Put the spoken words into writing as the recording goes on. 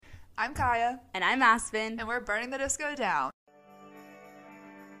I'm Kaya. And I'm Aspen. And we're burning the disco down.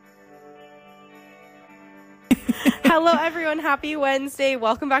 Hello, everyone. Happy Wednesday.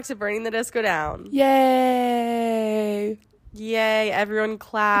 Welcome back to Burning the Disco Down. Yay! Yay, everyone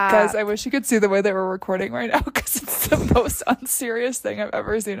clap. Guys, I wish you could see the way that we're recording right now because it's the most unserious thing I've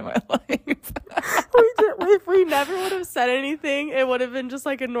ever seen in my life. If we never would have said anything, it would have been just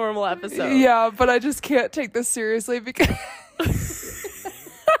like a normal episode. Yeah, but I just can't take this seriously because...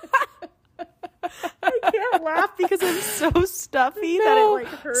 I can't laugh because I'm so stuffy that it like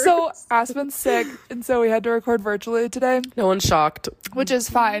hurts. So Aspen's sick, and so we had to record virtually today. No one's shocked. Which is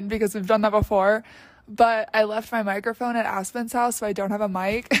fine because we've done that before. But I left my microphone at Aspen's house, so I don't have a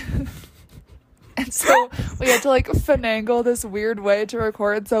mic. And so we had to like finagle this weird way to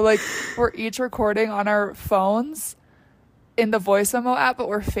record. So like we're each recording on our phones in the voice memo app, but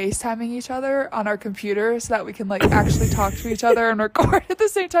we're FaceTiming each other on our computer so that we can like actually talk to each other and record at the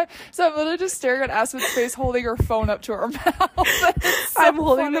same time. So I'm literally just staring at Aspen's face holding her phone up to her mouth. I'm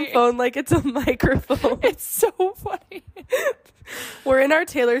holding the phone like it's a microphone. It's so funny. We're in our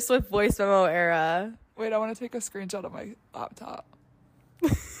Taylor Swift voice memo era. Wait, I want to take a screenshot of my laptop.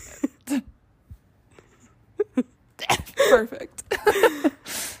 Perfect.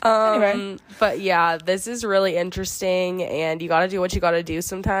 Anyway. But yeah, this is really interesting, and you gotta do what you gotta do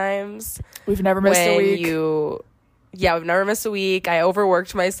sometimes. We've never missed a week. We've never missed a week. I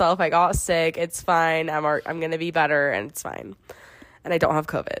overworked myself. I got sick. It's fine. I'm gonna be better, and it's fine. And I don't have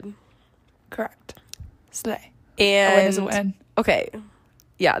COVID. Correct. Slay. And a win is a win. Okay.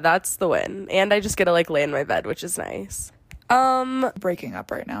 Yeah, that's the win. And I just get to like lay in my bed, which is nice. Breaking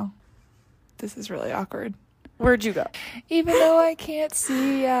up right now. This is really awkward. Where'd you go? Even though I can't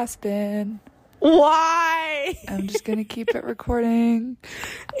see Aspen. Why? I'm just gonna keep it recording.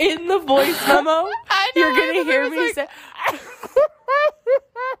 In the voice memo? I know, You're gonna hear me like... say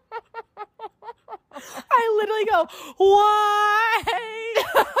I literally go, why?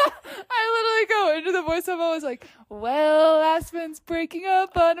 I literally go into the voice memo. I was like, well, Aspen's breaking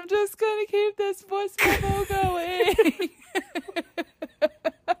up, but I'm just gonna keep this voice memo going.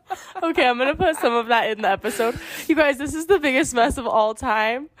 Okay, I'm gonna put some of that in the episode. You guys, this is the biggest mess of all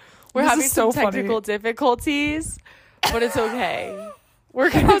time. We're having some technical difficulties, but it's okay. We're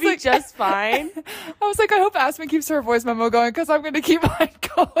gonna be just fine. I was like, I hope Aspen keeps her voice memo going because I'm gonna keep mine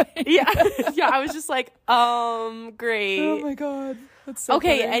going. Yeah. I was just like, great. Oh my god, that's so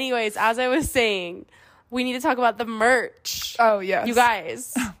okay. funny. Anyways, as I was saying, we need to talk about the merch. Oh yes, you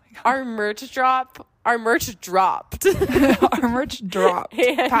guys, our merch dropped. Our merch dropped. Past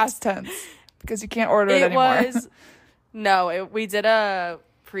tense because you can't order it anymore. We did a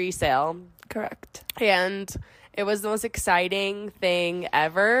pre-sale. Correct. And it was the most exciting thing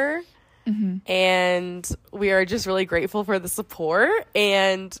ever. Mm-hmm. And we are just really grateful for the support.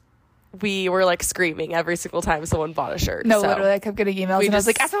 And we were like screaming every single time someone bought a shirt. No, literally, I kept getting emails and I was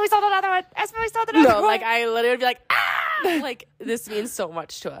like, Aspen, we sold another one. Aspen, we sold another one. No, like I literally would be like, ah! Like this means so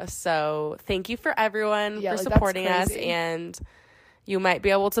much to us. So thank you for everyone for supporting us. And you might be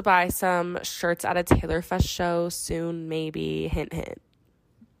able to buy some shirts at a Taylor Fest show soon, maybe. Hint, hint.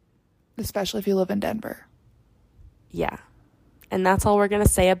 Especially if you live in Denver. Yeah. And that's all we're going to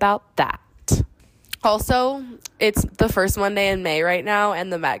say about that. Also, it's the first Monday in May right now,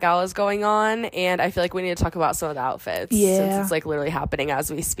 and the Met Gala is going on, and I feel like we need to talk about some of the outfits. Yeah. Since it's like literally happening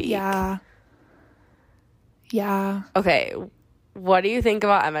as we speak. Yeah. Okay. What do you think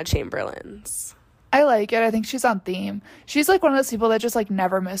about Emma Chamberlain's? I like it. I think she's on theme. She's like one of those people that just like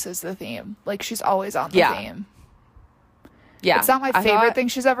never misses the theme. Like she's always on the theme. Yeah. It's not my favorite thing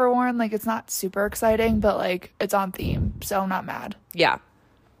she's ever worn. Like it's not super exciting, but like it's on theme. So I'm not mad. Yeah.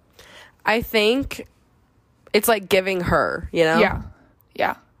 I think it's like giving her, you know? Yeah.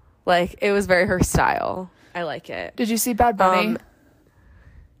 Yeah. Like it was very her style. I like it. Did you see Bad Bunny?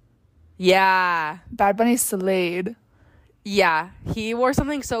 Yeah. Bad Bunny slayed. Yeah. He wore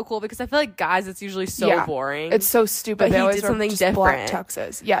something so cool because I feel like guys, it's usually so boring. It's so stupid. But they he always did wear something just different. Black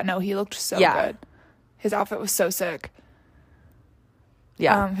tuxes. Yeah, no, he looked so good. His outfit was so sick.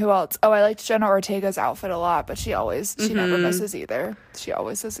 Yeah. Who else? Oh, I liked Jenna Ortega's outfit a lot, but she never misses either. She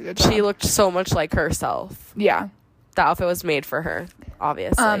always does a good job. She looked so much like herself. Yeah. The outfit was made for her,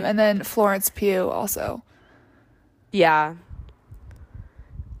 obviously. And then Florence Pugh also. Yeah.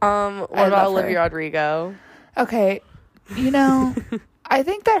 What about Olivia Rodrigo? Okay. You know, I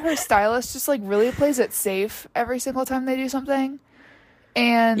think that her stylist just like really plays it safe every single time they do something.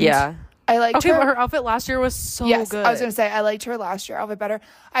 And yeah. I liked her. But her outfit last year was so good. I was going to say, I liked her last year outfit better.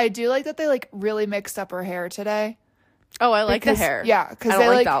 I do like that they like really mixed up her hair today. Oh, I like the hair. Yeah, because they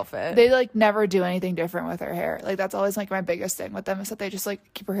like the outfit. They like never do anything different with her hair. Like that's always like my biggest thing with them is that they just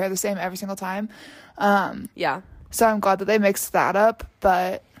like keep her hair the same every single time. Yeah. So I'm glad that they mixed that up,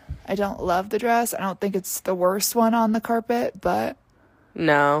 but I don't love the dress. I don't think it's the worst one on the carpet, but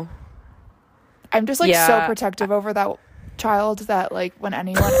no. I'm just like so protective over that child that like when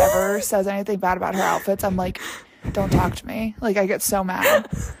anyone ever says anything bad about her outfits, I'm like, don't talk to me. Like I get so mad.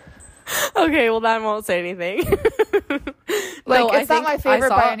 Okay, well then I won't say anything. Like it's not my favorite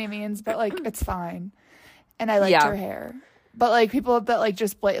by any means, but like it's fine. And I liked her hair. But like people that like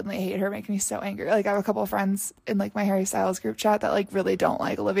just blatantly hate her make me so angry. Like I have a couple of friends in like my Harry Styles group chat that like really don't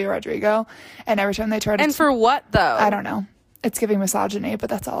like Olivia Rodrigo, and every time they try to for what though? I don't know. It's giving misogyny, but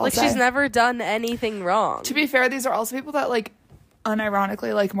that's all. Like she's never done anything wrong. To be fair, these are also people that like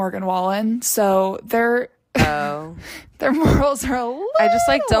unironically like Morgan Wallen, so their morals are a little I just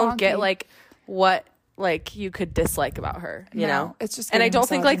like don't wonky. get like what like you could dislike about her, you know? It's just and I don't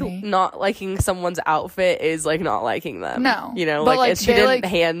think like not liking someone's outfit is like not liking them. No, you know, like she didn't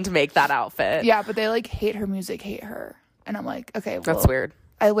hand make that outfit. Yeah, but they like hate her music, hate her, and I'm like, okay, well, that's weird.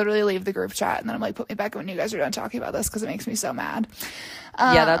 I literally leave the group chat and then I'm like, put me back when you guys are done talking about this because it makes me so mad.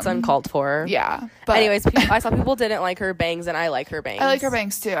 Yeah, that's uncalled for. Yeah. But anyways, I saw people didn't like her bangs and I like her bangs. I like her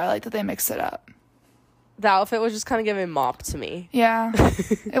bangs too. I like that they mixed it up. The outfit was just kind of giving mop to me. Yeah.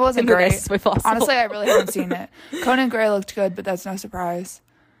 It wasn't great. Honestly, I really haven't seen it. Conan Gray looked good, but that's no surprise.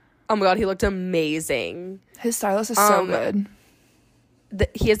 Oh my god, he looked amazing. His stylist is so good.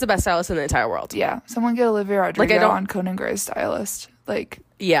 He is the best stylist in the entire world. Yeah. Someone get Olivia Rodrigo on Conan Gray's stylist. Like,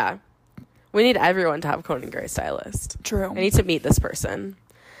 yeah. We need everyone to have Conan Gray's stylist. True. I need to meet this person.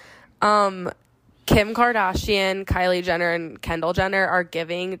 Kim Kardashian, Kylie Jenner, and Kendall Jenner are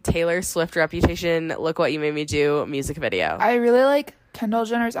giving Taylor Swift reputation Look What You Made Me Do music video. I really like Kendall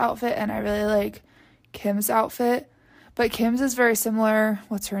Jenner's outfit and I really like Kim's outfit. But Kim's is very similar.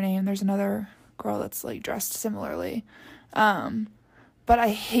 What's her name? There's another girl that's like dressed similarly. But I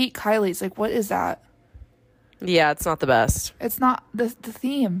hate Kylie's. Like, what is that? Yeah, it's not the best. It's not the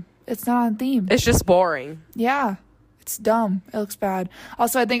theme. It's not on theme. It's just boring. Yeah. It's dumb. It looks bad.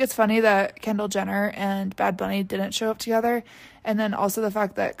 Also, I think it's funny that Kendall Jenner and Bad Bunny didn't show up together. And then also the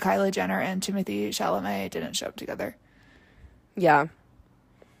fact that Kylie Jenner and Timothée Chalamet didn't show up together. Yeah.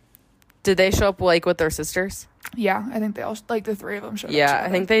 Did they show up, like, with their sisters? Yeah, I think they all, like, the three of them showed up together. Yeah, I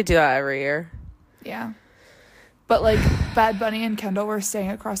think they do that every year. Yeah. But, like, Bad Bunny and Kendall were staying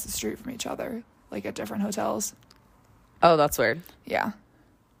across the street from each other, like, at different hotels. Oh, that's weird. Yeah.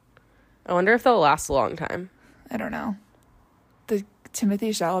 I wonder if they'll last a long time. I don't know. The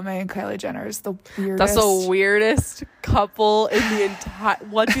Timothée Chalamet and Kylie Jenner is the weirdest. That's the weirdest couple in the entire...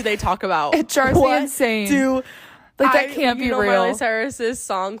 What do they talk about? It drives me insane. That can't be real. Miley Cyrus's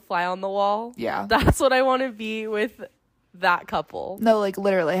song "Fly on the Wall." Yeah, that's what I want to be with that couple. No, like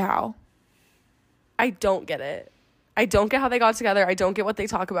literally how? I don't get it. I don't get how they got together. I don't get what they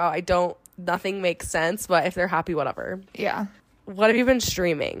talk about. Nothing makes sense. But if they're happy, whatever. Yeah. What have you been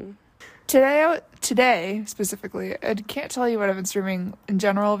streaming? Today specifically, I can't tell you what I've been streaming in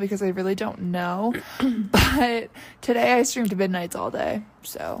general because I really don't know. But today I streamed Midnights all day.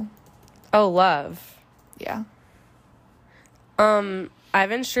 So. Oh, love. Yeah. I've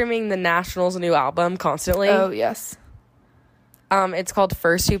been streaming the National's new album constantly. Oh, yes. It's called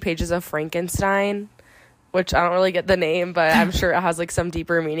First Two Pages of Frankenstein, which I don't really get the name, but I'm sure it has like some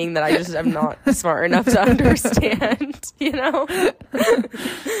deeper meaning that I just am not smart enough to understand, you know?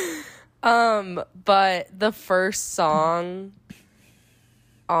 But the first song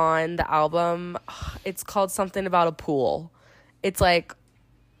on the album, it's called something about a pool. It's like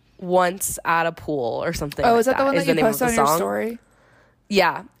Once at a Pool or something. Oh, is that the one that you posted on your story?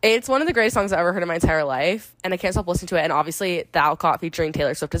 Yeah, it's one of the greatest songs I've ever heard in my entire life, and I can't stop listening to it. And obviously, the Alcott featuring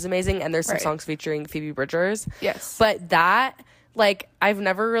Taylor Swift is amazing, and there's some songs featuring Phoebe Bridgers. Yes, but that, like, I've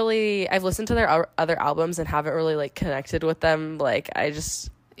listened to their other albums and haven't really like connected with them. Like, I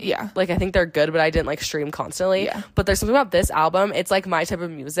think they're good, but I didn't like stream constantly. Yeah. But there's something about this album. It's like my type of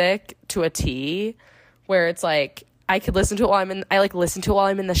music to a T, where it's like I could listen to it while listen to it while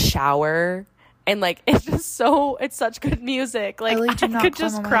I'm in the shower. And, like, it's such good music. Like, I could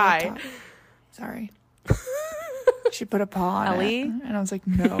just cry. Sorry. She put a paw on Ellie? it. And I was like,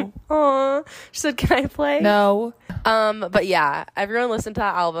 no. Aw. She said, can I play? No. But, yeah. Everyone listen to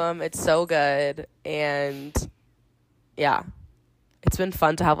that album. It's so good. And, yeah. It's been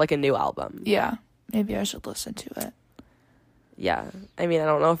fun to have, like, a new album. Yeah. Maybe I should listen to it. Yeah. I mean, I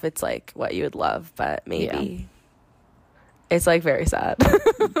don't know if it's, like, what you would love, but maybe. Yeah. It's, like, very sad.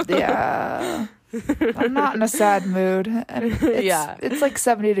 Yeah. I'm not in a sad mood. It's like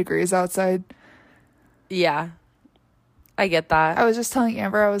 70 degrees outside. Yeah. I get that. I was just telling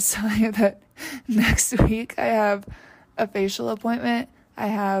Amber, I was telling you that next week I have a facial appointment, I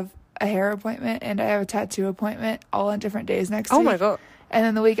have a hair appointment, and I have a tattoo appointment all on different days next week. Oh my God. And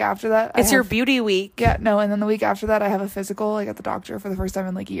then the week after that, it's your beauty week. Yeah, no. And then the week after that, I have a physical, like at the doctor for the first time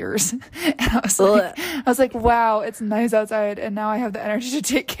in like years. And I was like, wow, it's nice outside, and now I have the energy to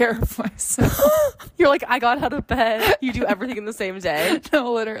take care of myself. You're like, I got out of bed. You do everything in the same day.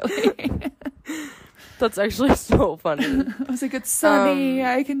 No, literally. That's actually so funny. I was like, it's sunny.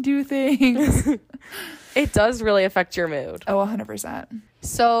 I can do things. It does really affect your mood. Oh, 100%.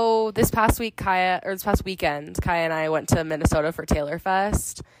 So this past weekend, Kaya and I went to Minnesota for Taylor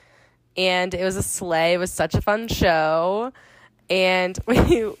Fest, and it was a sleigh. It was such a fun show, and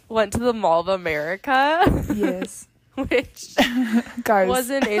we went to the Mall of America. Yes. Which Guys. was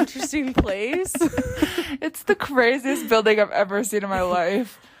an interesting place. It's the craziest building I've ever seen in my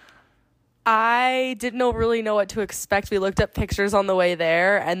life. I didn't really know what to expect. We looked up pictures on the way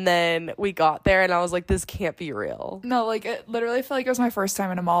there, and then we got there, and I was like, this can't be real. No, like, it literally felt like it was my first time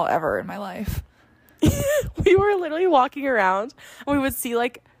in a mall ever in my life. We were literally walking around, and we would see,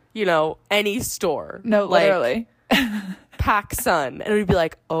 like, you know, any store. No, like, literally. PacSun, and we'd be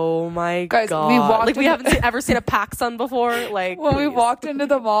like, oh my God. we walked like, we haven't ever seen a PacSun before. Like, when we walked into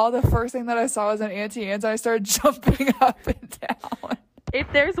the mall, the first thing that I saw was an Auntie Anne's, and I started jumping up and down. If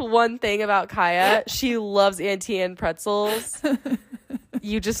there's one thing about Kaya, she loves Auntie Anne pretzels.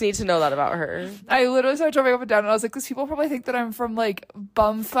 You just need to know that about her. I literally started jumping up and down, and I was like, these people probably think that I'm from, like,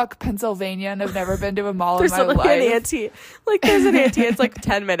 bumfuck Pennsylvania and have never been to a mall in my life. There's an auntie. Like, there's an Auntie Anne's, like,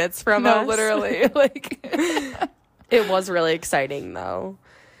 10 minutes from us. No, literally. Like, it was really exciting, though.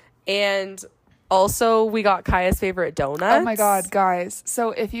 And also, we got Kaya's favorite donuts. Oh, my God, guys.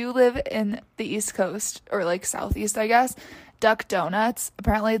 So, if you live in the East Coast, or, like, Southeast, I guess, Duck Donuts,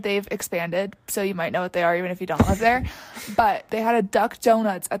 apparently they've expanded, so you might know what they are even if you don't live there. But they had a Duck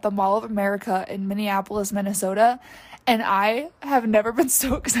Donuts at the Mall of America in Minneapolis, Minnesota, and I have never been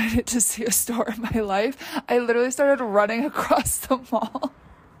so excited to see a store in my life. I literally started running across the mall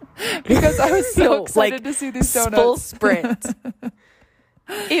because I was so excited to see these donuts. Full sprint.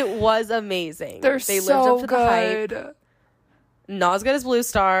 It was amazing. They so lived up to good. The hype. Not as good as Blue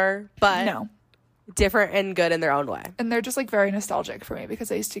Star, but no. Different and good in their own way. And they're just like very nostalgic for me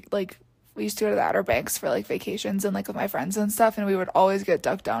because I used to like, we used to go to the Outer Banks for like vacations and like with my friends and stuff, and we would always get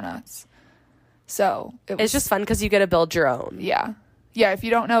Duck Donuts. So it's just fun because you get to build your own. Yeah. Yeah, if you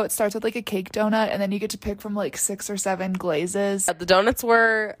don't know, it starts with like a cake donut, and then you get to pick from like 6 or 7 glazes. The donuts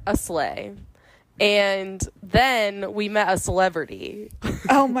were a sleigh. And then we met a celebrity.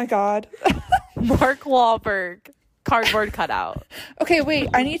 Oh my God. Mark Wahlberg. Cardboard cutout. Okay, wait,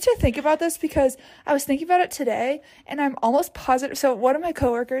 I need to think about this because I was thinking about it today, and I'm almost positive. So one of my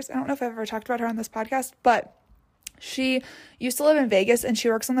coworkers, I don't know if I've ever talked about her on this podcast, but she used to live in Vegas, and she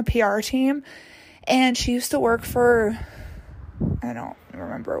works on the PR team, and she used to work for, I don't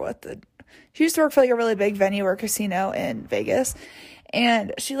remember she used to work for like a really big venue or casino in Vegas,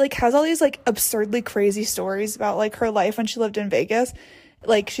 and she like has all these like absurdly crazy stories about like her life when she lived in Vegas.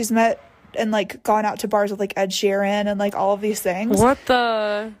 Like, she's met and like gone out to bars with like Ed Sheeran and like all of these things.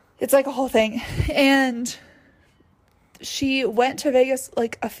 It's like a whole thing. And she went to Vegas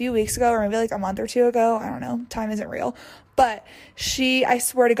like a few weeks ago, or maybe like a month or two ago. I don't know. Time isn't real. But I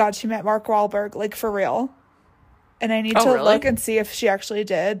swear to God, she met Mark Wahlberg, like for real. And I need to look and see if she actually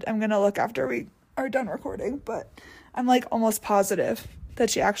did. I'm going to look after we are done recording, but I'm like almost positive that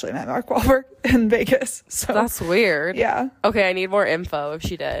she actually met Mark Wahlberg in Vegas. So that's weird. Yeah. Okay, I need more info if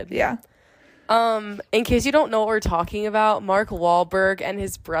she did. Yeah. In case you don't know what we're talking about, Mark Wahlberg and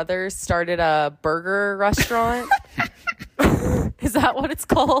his brother started a burger restaurant. Is that what it's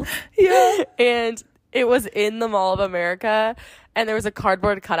called? Yeah. And it was in the Mall of America, and there was a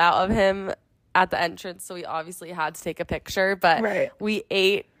cardboard cutout of him at the entrance, so we obviously had to take a picture, but we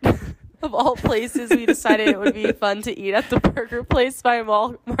ate. Of all places, we decided it would be fun to eat at the burger place by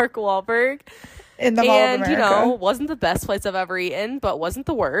Mark Wahlberg. In the Mall of America. And, you know, wasn't the best place I've ever eaten, but wasn't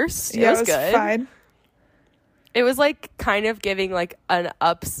the worst. Yeah, it was good. Fine. It was, like, kind of giving, like, an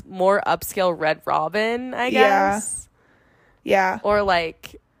more upscale Red Robin, I guess. Yeah. Or,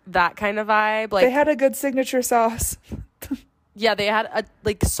 like, that kind of vibe. Like, they had a good signature sauce. Yeah, they had,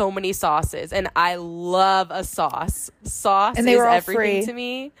 like, so many sauces. And I love a sauce. Sauce and they were all everything free. To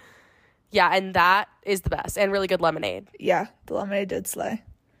me. Yeah, and that is the best. And really good lemonade. Yeah, the lemonade did slay.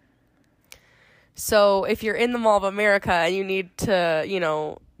 So if you're in the Mall of America and you need to, you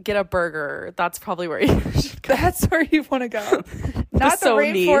know, get a burger, that's probably where you should go. That's where you want to go. Not the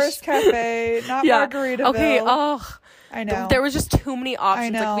Rainforest Cafe, not Margaritaville. Okay, I know. There was just too many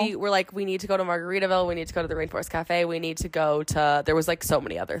options. Like we were like, we need to go to Margaritaville. We need to go to the Rainforest Cafe. We need to go to, there was like so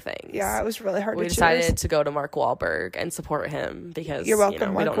many other things. Yeah, it was really hard to choose. We decided to go to Mark Wahlberg and support him because, you're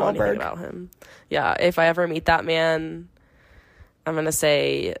welcome, we don't know anything about him. Yeah, if I ever meet that man, I'm going to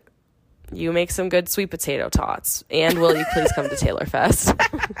say, you make some good sweet potato tots. And will you please come to Taylor Fest?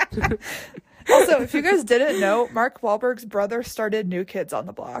 Also, if you guys didn't know, Mark Wahlberg's brother started New Kids on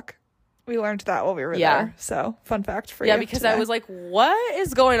the Block. We learned that while we were there. So, fun fact for you. Yeah, because today. I was like, what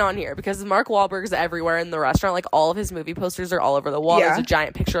is going on here? Because Mark Wahlberg's everywhere in the restaurant. Like, all of his movie posters are all over the wall. Yeah. There's a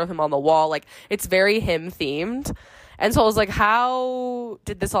giant picture of him on the wall. Like, it's very him-themed. And so I was like, how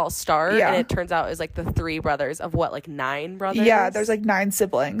did this all start? Yeah. And it turns out it was like the 3 brothers of what, like 9 brothers? Yeah, there's like 9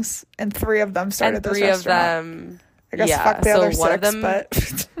 siblings. And 3 of them started this restaurant. 3 of them... I guess yeah, fuck the other 6, of them,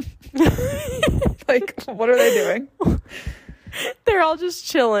 but... like, what are they doing? They're all just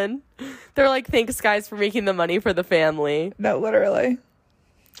chilling. They're like, thanks guys for making the money for the family. No, literally.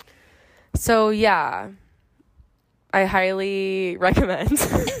 So yeah, I highly recommend.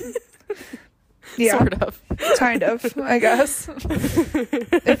 Yeah, sort of, kind of, I guess.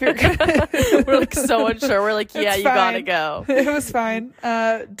 If you're we're like so unsure. We're like, yeah, you gotta go. It was fine.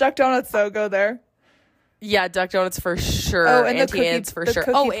 Duck Donuts though, go there. Yeah, Duck Donuts for sure. Oh, and Auntie Anne's for sure.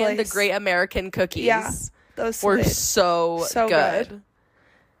 Oh, place. And the Great American Cookies. Yeah. Those were so good.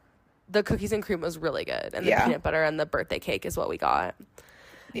 The cookies and cream was really good. And the peanut butter and the birthday cake is what we got.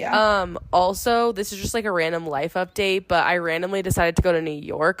 Yeah. Also, this is just like a random life update, but I randomly decided to go to New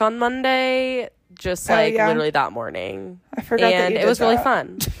York on Monday, just like literally that morning. I forgot and that you did it was that. Really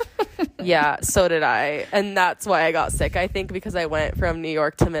fun. Yeah, so did I. And that's why I got sick, I think, because I went from New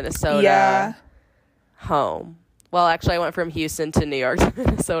York to Minnesota home. Well, actually, I went from Houston to New York to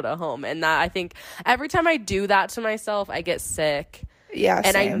Minnesota home. And that, I think, every time I do that to myself, I get sick. Yeah,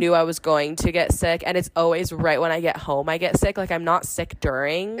 and same. I knew I was going to get sick. And it's always right when I get home I get sick. Like, I'm not sick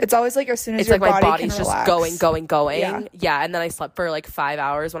during. It's always like as soon as it's your like my body body's can just relax. going. Yeah, and then I slept for like 5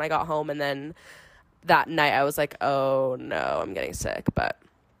 hours when I got home. And then that night I was like, oh, no, I'm getting sick. But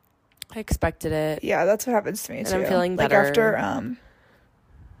I expected it. Yeah, that's what happens to me, too. And I'm feeling better. Like, after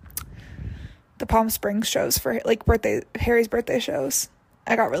the Palm Springs shows for like Harry's birthday shows,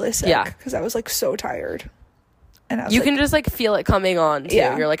 I got really sick because I was like so tired, and I was you can just like feel it coming on too.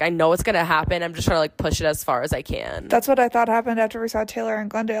 You're like, I know it's gonna happen, I'm just trying to like push it as far as I can. That's what I thought happened after we saw Taylor and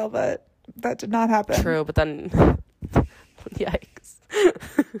Glendale, but that did not happen. True, but then yikes.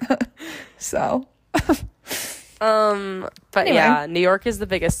 So but anyway. Yeah, New York is the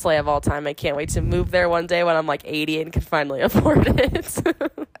biggest sleigh of all time. I can't wait to move there one day when I'm like 80 and can finally afford it.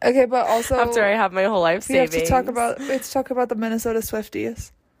 Okay, but also after I have my whole life savings. We have to talk about the Minnesota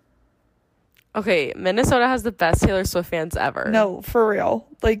Swifties. Okay, Minnesota has the best Taylor Swift fans ever. No, for real.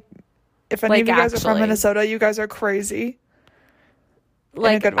 Like, if any of you guys are from Minnesota, you guys are crazy.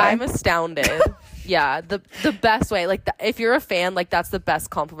 Like, in a good way. I'm astounded. Yeah, the best way. Like, if you're a fan, like, that's the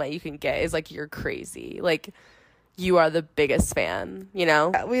best compliment you can get is, like, you're crazy. Like, you are the biggest fan, you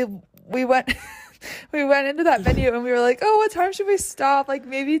know? Yeah, we went... We went into that venue and we were like, oh, what time should we stop? Like,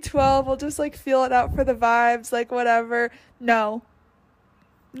 maybe 12. We'll just, like, feel it out for the vibes. Like, whatever. No.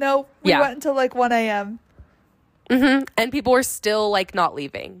 We went until, like, 1 a.m. Mm-hmm. And people were still, like, not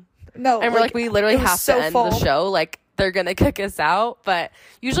leaving. No. And we're like, we literally have to end the show. Like, they're going to kick us out. But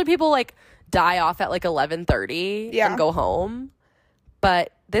usually people, like, die off at, like, 11:30 and go home.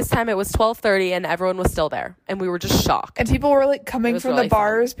 But this time it was 12:30 and everyone was still there. And we were just shocked. And people were like coming from really the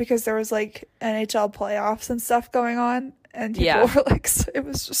bars because there was like NHL playoffs and stuff going on. And people were like, it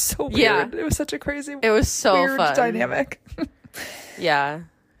was just so weird. Yeah. It was such a crazy, it was so weird fun dynamic. Yeah.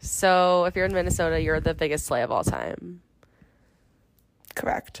 So if you're in Minnesota, you're the biggest sleigh of all time.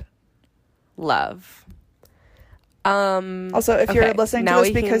 Correct. Love. Also, if you're listening to this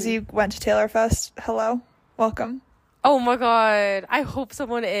because you went to Taylor Fest, hello. Welcome. Oh my god, I hope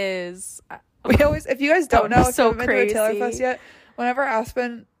someone is. We always, if you guys don't know, if you haven't been to a Taylor Fest yet, whenever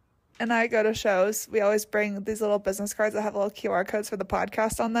Aspen and I go to shows, we always bring these little business cards that have little QR codes for the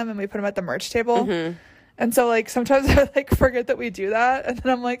podcast on them, and we put them at the merch table. Mm-hmm. And so, like, sometimes I, like, forget that we do that, and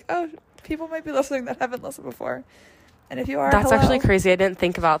then I'm like, oh, people might be listening that haven't listened before. And if you are, that's actually crazy. I didn't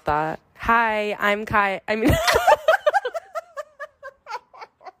think about that. Hi, I'm Kai. I mean...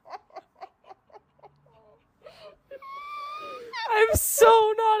 I'm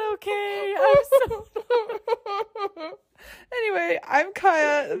so not okay. Anyway, I'm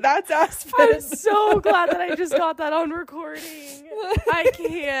Kaya. That's Aspen. I'm so glad that I just got that on recording. I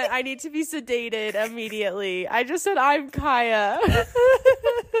can't. I need to be sedated immediately. I just said I'm Kaya.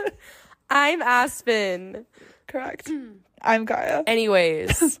 I'm Aspen. Correct. I'm Kaya.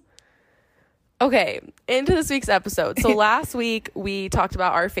 Anyways. Okay, into this week's episode. So last week we talked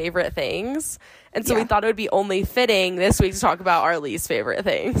about our favorite things. And so we thought it would be only fitting this week to talk about our least favorite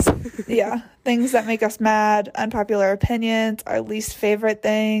things. Yeah. Things that make us mad, unpopular opinions, our least favorite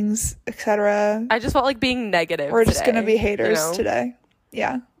things, etc. I just felt like being negative. We're just going to be haters today.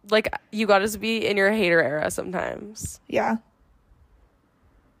 Yeah. Like, you got to be in your hater era sometimes. Yeah.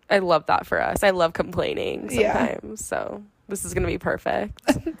 I love that for us. I love complaining sometimes. Yeah. So this is going to be perfect.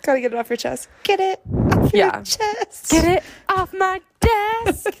 Gotta get it off your chest. Get it off your chest. Get it off my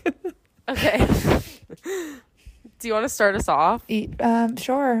desk. Okay. Do you want to start us off?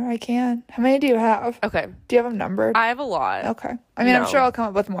 Sure, I can. How many do you have? Okay. Do you have them numbered? I have a lot. Okay. I mean, I'm sure I'll come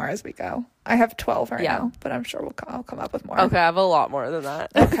up with more as we go. I have 12 right now, but I'm sure I'll come up with more. Okay, I have a lot more than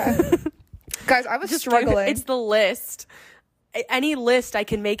that. Okay. Guys, I was just struggling. It's the list. Any list I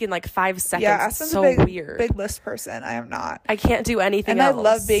can make in like 5 seconds. Yeah, it's so weird. Big list person. I am not. I can't do anything else. And I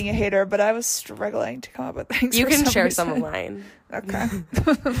love being a hater, but I was struggling to come up with things. You can share some of mine. Okay.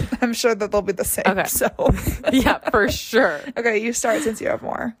 I'm sure that they'll be the same. Okay. So yeah, for sure. Okay, you start since you have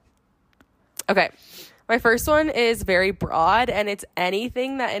more. Okay. My first one is very broad, and it's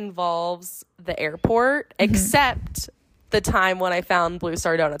anything that involves the airport, except the time when I found Blue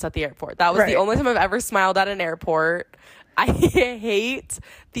Star Donuts at the airport. That was the only time I've ever smiled at an airport. I hate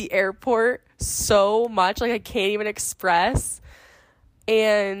the airport so much. Like, I can't even express.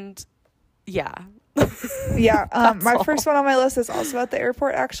 And yeah. Yeah. My first one on my list is also at the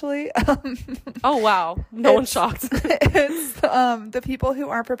airport, actually. Oh, wow. No one's shocked. It's the people who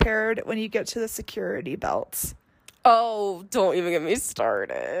aren't prepared when you get to the security belts. Oh, don't even get me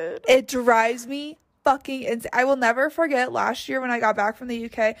started. It drives me fucking insane. I will never forget last year when I got back from the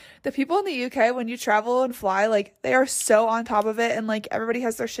UK. The people in the UK, when you travel and fly, like, they are so on top of it, and like everybody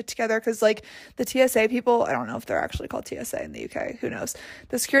has their shit together, because like the TSA people, I don't know if they're actually called TSA in the UK, who knows,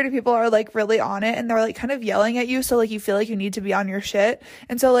 the security people are like really on it, and they're like kind of yelling at you, so like you feel like you need to be on your shit,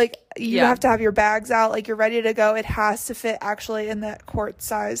 and so like you have to have your bags out, like you're ready to go. It has to fit actually in that quart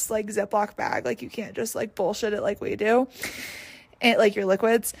size like Ziploc bag. Like, you can't just like bullshit it like we do. And like your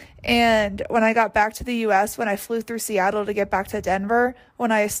liquids. And when I got back to the US, when I flew through Seattle to get back to Denver,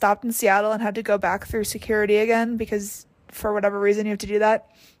 when I stopped in Seattle and had to go back through security again, because for whatever reason you have to do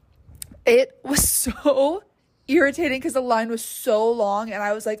that, it was so irritating because the line was so long, and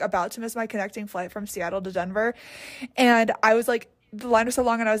I was like about to miss my connecting flight from Seattle to Denver, and I was like, the line was so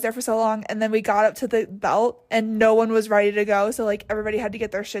long and I was there for so long, and then we got up to the belt and no one was ready to go, so like everybody had to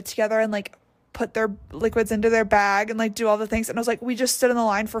get their shit together and like put their liquids into their bag and like do all the things, and I was like, we just stood in the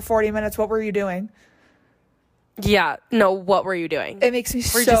line for 40 minutes, what were you doing? Yeah, no, what were you doing? It makes me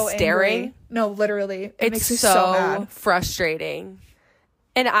so just staring angry. No, literally, it makes me so mad. Frustrating.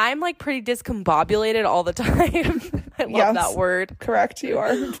 And I'm like pretty discombobulated all the time. I love that word. Correct, you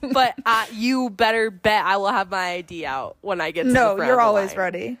are. But you better bet I will have my ID out when I get to the front. No, you're always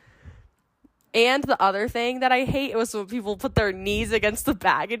ready. And the other thing that I hate was when people put their knees against the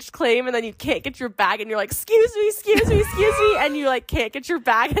baggage claim, and then you can't get your bag, and you're like, excuse me, and you like can't get your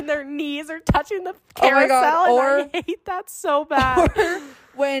bag, and their knees are touching the carousel. Oh my God. And I hate that so bad. Or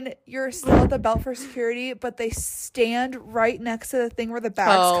when you're still at the belt for security, but they stand right next to the thing where the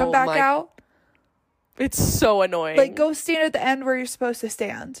bags come back out. It's so annoying. Like, go stand at the end where you're supposed to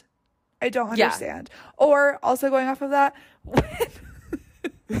stand. I don't understand. Or also going off of that,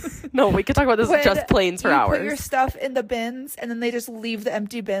 no, we could talk about this just planes for hours. Put your stuff in the bins, and then they just leave the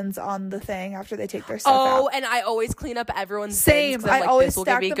empty bins on the thing after they take their stuff out. Oh, and I always clean up everyone's bins. I always this will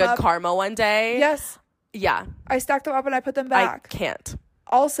give me good karma one day. Yes. Yeah. I stack them up and I put them back. I can't.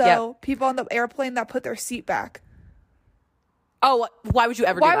 Also, people on the airplane that put their seat back. Oh, why would you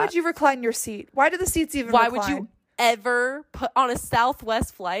ever do that? Why would you recline your seat? Why do the seats even recline? Why would you ever put on a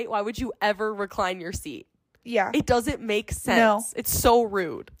Southwest flight? Why would you ever recline your seat? Yeah. It doesn't make sense. No. It's so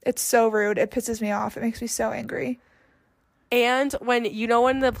rude. It's so rude. It pisses me off. It makes me so angry. And when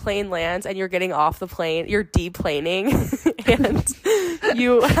the plane lands and you're getting off the plane, you're deplaning and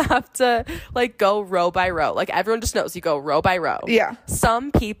you have to like go row by row. Like, everyone just knows you go row by row. Yeah.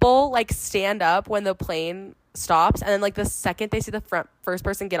 Some people like stand up when the plane stops, and then like the second they see the first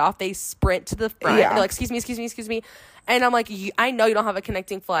person get off, they sprint to the front. Yeah. And they're like, excuse me. And I'm like, I know you don't have a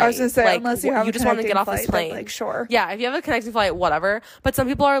connecting flight. I was gonna say, like, unless you have you just want to get off this plane. Like, sure. Yeah, if you have a connecting flight, whatever. But some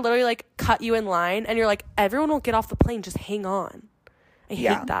people are literally like cut you in line, and you're like, everyone will get off the plane. Just hang on. I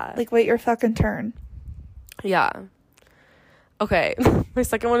hate that. Like, wait your fucking turn. Yeah. Okay. My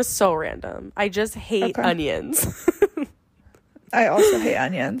second one is so random. I just hate onions. I also hate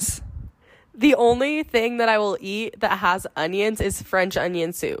onions. The only thing that I will eat that has onions is French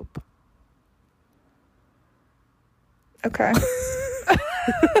onion soup. Okay.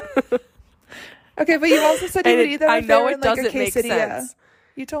 Okay, but you also said you would eat them if they were in like a quesadilla. Make sense.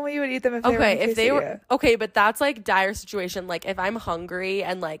 You told me you would eat them if they were in a quesadilla. If they were okay, but that's like dire situation. Like if I'm hungry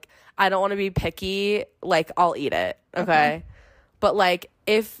and like I don't want to be picky, like I'll eat it. Okay. But like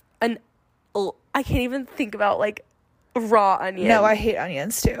if I can't even think about like raw onion. No, I hate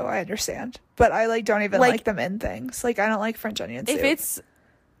onions too. I understand, but I like don't even like them in things. Like I don't like French onion soup.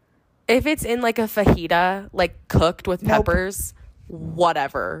 If it's in like a fajita, like cooked with peppers,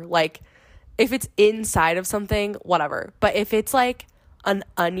 whatever. Like if it's inside of something, whatever. But if it's like an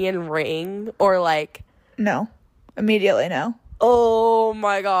onion ring or like no, immediately no. Oh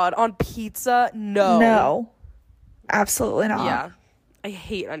my god, on pizza, no, absolutely not. Yeah, I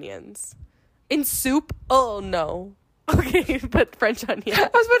hate onions in soup. Oh no. Okay, but French onion. I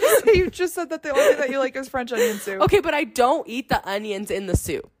was about to say, you just said that the only thing that you like is French onion soup. Okay, but I don't eat the onions in the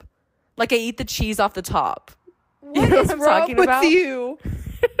soup. Like I eat the cheese off the top. What is wrong with you?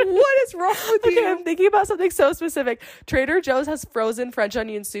 What is wrong with you? I'm thinking about something so specific. Trader Joe's has frozen French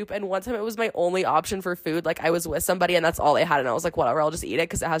onion soup, and one time it was my only option for food. Like I was with somebody and that's all they had, and I was like, whatever, I'll just eat it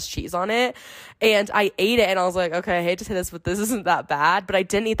because it has cheese on it. And I ate it and I was like, okay, I hate to say this, but this isn't that bad. But I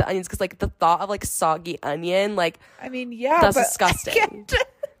didn't eat the onions because like the thought of like soggy onion, like I mean, yeah, that's disgusting.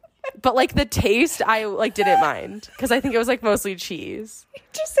 But like the taste, I like didn't mind because I think it was like mostly chease.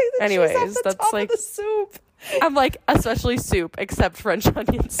 Just say the cheese off the that's top like of the soup. I'm like, especially soup, except French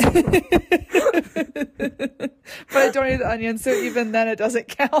onion soup. But I don't eat the onion soup. Even then, it doesn't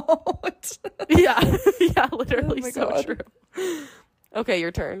count. yeah, literally so true. Okay,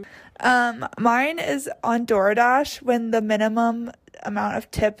 your turn. Mine is on DoorDash when the minimum amount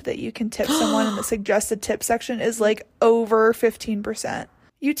of tip that you can tip someone in the suggested tip section is like over 15%.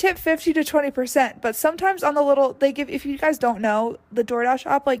 You tip 50 to 20%, but sometimes on the little, they give, if you guys don't know, the DoorDash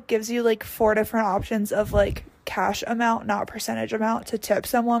app like gives you like 4 different options of like cash amount, not percentage amount, to tip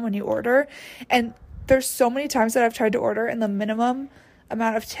someone when you order. And there's so many times that I've tried to order and the minimum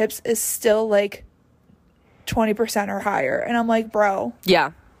amount of tips is still like 20% or higher. And I'm like, bro.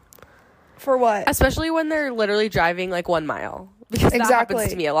 Yeah. For what? Especially when they're literally driving like 1 mile. Because that happens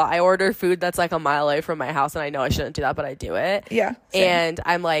to me a lot. I order food that's like a mile away from my house and I know I shouldn't do that, but I do it. Yeah. Same. And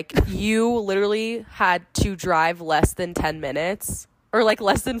I'm like, you literally had to drive less than 10 minutes or like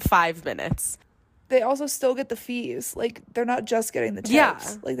less than 5 minutes. They also still get the fees. Like they're not just getting the tips. Yeah.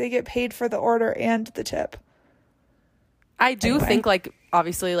 Like they get paid for the order and the tip. I do think like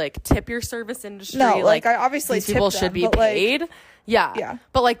obviously like tip your service industry. No, like I obviously these people should be paid. Yeah.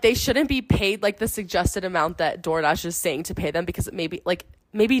 But like they shouldn't be paid like the suggested amount that DoorDash is saying to pay them because maybe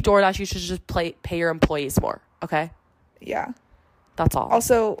DoorDash, you should just pay your employees more. Okay. Yeah. That's all.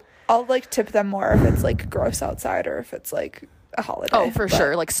 Also, I'll like tip them more if it's like gross outside or if it's like a holiday. Oh, for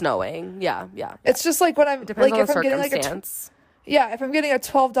sure. Like snowing. Yeah. It's just like when I'm depends like on if the I'm getting like if I'm getting a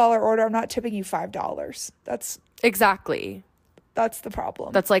 $12 order, I'm not tipping you $5. That's exactly. That's the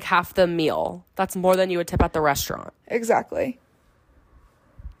problem. That's like half the meal. That's more than you would tip at the restaurant. Exactly.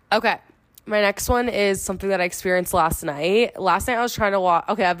 Okay. My next one is something that I experienced last night. Last night I was trying to watch...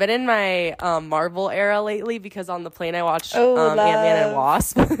 Okay, I've been in my Marvel era lately because on the plane I watched Ant-Man and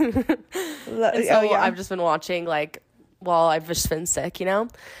Wasp. I've just been watching I've just been sick, you know?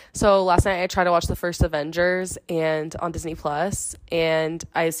 So last night I tried to watch the first Avengers and on Disney Plus, and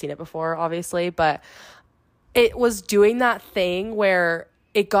I had seen it before, obviously, but it was doing that thing where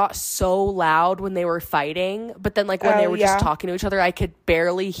it got so loud when they were fighting, but then like when they were just talking to each other, I could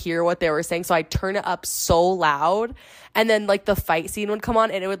barely hear what they were saying. So I turned it up so loud, and then like the fight scene would come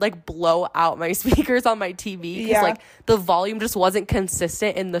on and it would like blow out my speakers on my TV because like the volume just wasn't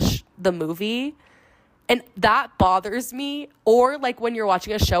consistent in the movie. And that bothers me. Or like when you're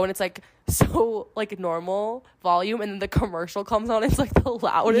watching a show and it's like so like normal volume and then the commercial comes on, it's like the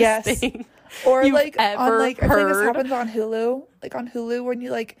loudest thing. Or you've like ever on like heard. I think this happens on Hulu. Like on Hulu when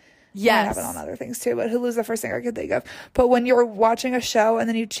you like it happen on other things too, but Hulu's the first thing I could think of. But when you're watching a show and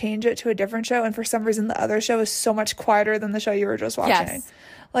then you change it to a different show and for some reason the other show is so much quieter than the show you were just watching. Yes.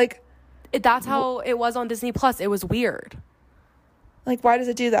 Like that's how it was on Disney Plus. It was weird. Like why does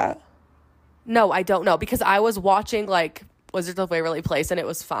it do that? No, I don't know, because I was watching like Wizards of Waverly Place and it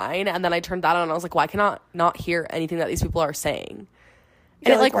was fine, and then I turned that on and I was like, why can I not hear anything that these people are saying?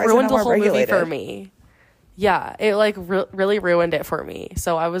 And it like ruined the whole movie for me. Yeah, it like really ruined it for me.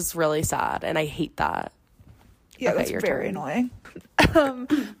 So I was really sad and I hate that. Yeah, that's very annoying.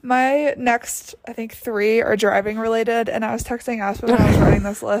 My next, I think 3 are driving related, and I was texting Aspen when I was writing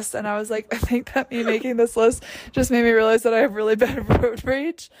this list, and I was like, I think that me making this list just made me realize that I have really bad road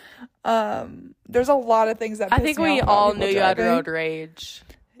rage. There's a lot of things that I think we all knew you had road rage.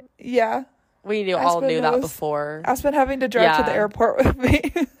 Yeah. We all knew that before. Aspen having to drive to the airport with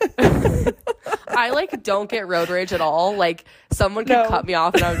me. I like don't get road rage at all. Like someone could cut me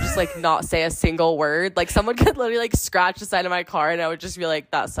off and I would just like not say a single word. Like someone could literally like scratch the side of my car and I would just be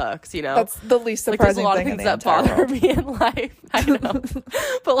like, that sucks, you know? That's the least surprising like, thing in the that bother world. me in life. I know.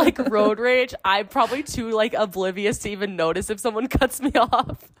 But like road rage, I'm probably too like oblivious to even notice if someone cuts me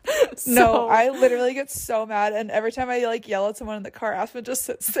off. No, I literally get so mad, and every time I like yell at someone in the car, Aspen just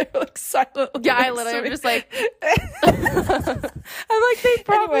sits there like silently. Yeah, I literally am just like I'm like, they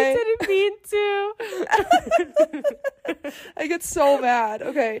probably didn't mean to. I get so mad.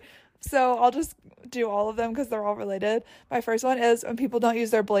 Okay, so I'll just do all of them because they're all related. My first one is when people don't use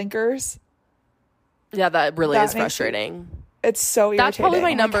their blinkers. Yeah, that really is frustrating. It's so irritating. That's probably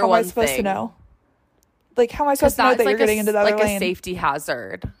my number one thing. How am I supposed to know? Like, how am I supposed to know that you're getting into the other lane? Like a safety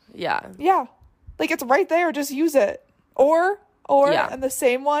hazard. Yeah. Yeah. Like, it's right there. Just use it. Or, and the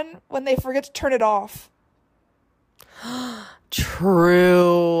same one, when they forget to turn it off.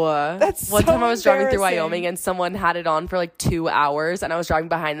 True. That's One time I was driving through Wyoming and someone had it on for like 2 hours and I was driving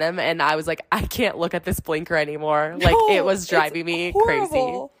behind them and I was like, I can't look at this blinker anymore. Like, it was driving me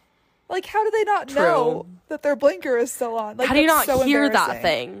crazy. Like, how do they not know that their blinker is still on? Like, how do you not hear that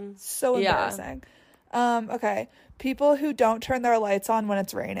thing? So embarrassing. Okay. People who don't turn their lights on when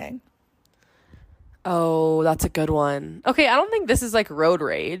it's raining. Oh, that's a good one. Okay, I don't think this is like road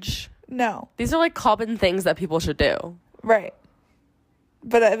rage. No. These are like common things that people should do. Right.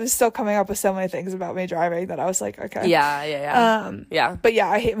 But it was still coming up with so many things about me driving that I was like, okay. Yeah. But yeah,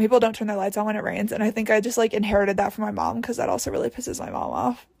 I hate when people don't turn their lights on when it rains. And I think I just like inherited that from my mom because that also really pisses my mom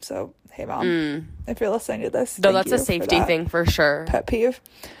off. So, hey, Mom, if you're listening to this. No, that's a safety thing for sure. Pet peeve.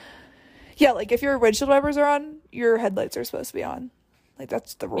 Yeah, like if your windshield wipers are on, your headlights are supposed to be on. Like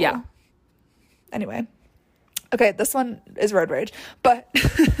that's the rule. Yeah. Anyway. Okay, this one is road rage. But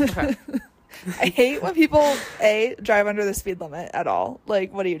okay. I hate when people, drive under the speed limit at all.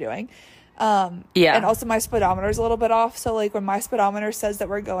 Like, what are you doing? Yeah. And also my speedometer is a little bit off. So, like, when my speedometer says that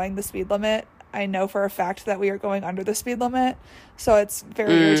we're going the speed limit, I know for a fact that we are going under the speed limit. So it's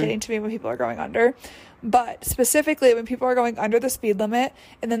very irritating to me when people are going under. But specifically when people are going under the speed limit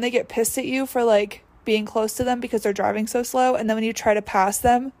and then they get pissed at you for, like, being close to them because they're driving so slow. And then when you try to pass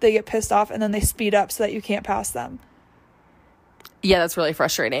them, they get pissed off and then they speed up so that you can't pass them. Yeah, that's really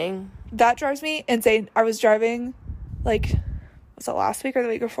frustrating. That drives me insane. I was driving, like, was it last week or the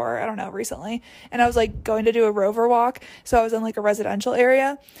week before? I don't know, recently. And I was, like, going to do a rover walk. So I was in, like, a residential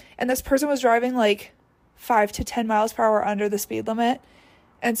area. And this person was driving, like, 5 to 10 miles per hour under the speed limit.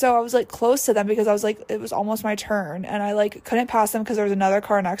 And so I was, like, close to them because I was, like, it was almost my turn. And I, like, couldn't pass them because there was another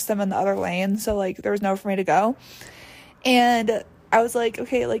car next to them in the other lane. So, like, there was nowhere for me to go. And I was, like,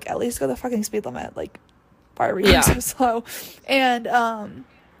 okay, like, at least go the fucking speed limit. Like, why are we going so slow? And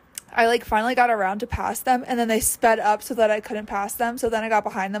I, like, finally got around to pass them. And then they sped up so that I couldn't pass them. So then I got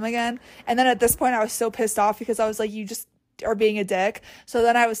behind them again. And then at this point, I was so pissed off because I was, like, you just are being a dick. So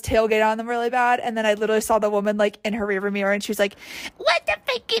then I was tailgating on them really bad, and then I literally saw the woman like in her rearview mirror and she was like, what the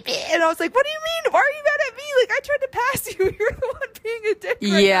fuck is it? And I was like, what do you mean? Why are you mad at me? Like, I tried to pass you. You're the one being a dick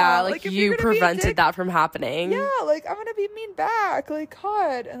right now. Like you prevented that from happening. Yeah, like I'm gonna be mean back. Like,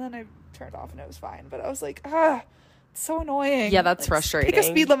 God. And then I turned off and it was fine. But I was like, it's so annoying. Yeah, that's like, frustrating. Pick a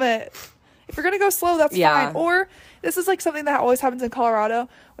speed limit. If you're gonna go slow, that's fine. Or this is like something that always happens in Colorado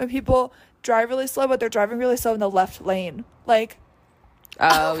when people drive really slow, but they're driving really slow in the left lane. Like,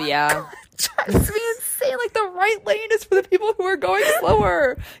 oh yeah. It drives me insane. Like, the right lane is for the people who are going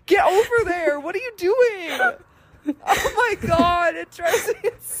slower. Get over there. What are you doing? Oh my God, it drives me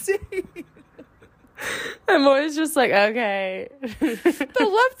insane. I'm always just like, okay. The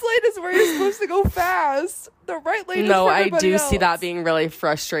left lane is where you're supposed to go fast. The right lane is for everybody I do else. see that being really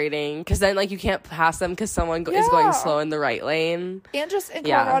frustrating because then like you can't pass them because someone is going slow in the right lane. And just in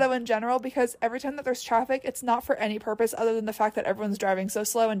Colorado in general, because every time that there's traffic, it's not for any purpose other than the fact that everyone's driving so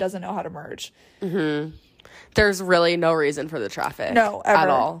slow and doesn't know how to merge. Mm-hmm. There's really no reason for the traffic. No, ever. At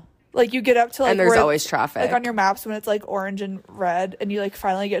all. Like, you get up to, like, and there's always traffic. Like, on your maps when it's, like, orange and red, and you, like,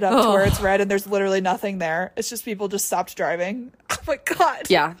 finally get up to where it's red, and there's literally nothing there. It's just people just stopped driving. Oh, my God.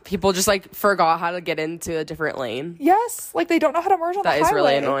 Yeah, people just, like, forgot how to get into a different lane. Yes. Like, they don't know how to merge on the highway. That is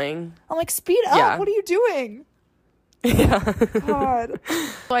really annoying. I'm like, speed up. Yeah. What are you doing? Yeah. God.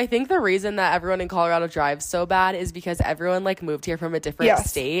 So I think the reason that everyone in Colorado drives so bad is because everyone, like, moved here from a different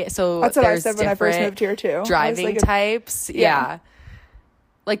state. So that's what I said when I first moved here, too. Driving types. Yeah.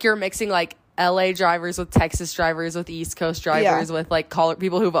 Like, you're mixing, like, LA drivers with Texas drivers with East Coast drivers with, like,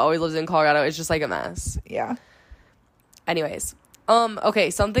 people who've always lived in Colorado. It's just, like, a mess. Yeah. Anyways.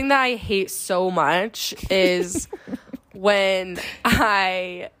 Okay, something that I hate so much is when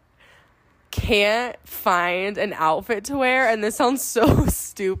I can't find an outfit to wear, and this sounds so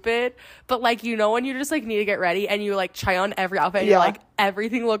stupid, but like, you know, when you just like need to get ready and you like try on every outfit and you're like,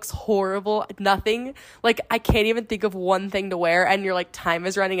 everything looks horrible, nothing, like I can't even think of one thing to wear, and your like time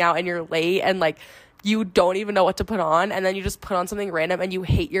is running out and you're late and like you don't even know what to put on, and then you just put on something random and you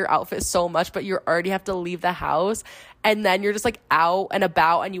hate your outfit so much, but you already have to leave the house, and then you're just like out and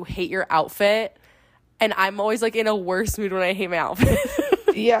about and you hate your outfit. And I'm always like in a worse mood when I hate my outfit.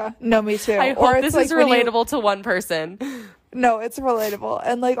 Yeah, no, me too. I hope this is relatable to one person. No, it's relatable.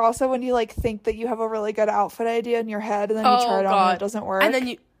 And like also when you like think that you have a really good outfit idea in your head, and then you try it on and it doesn't work. And then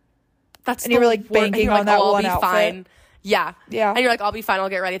you were like banking on that one outfit. Fine. Yeah. And you're like, I'll be fine, I'll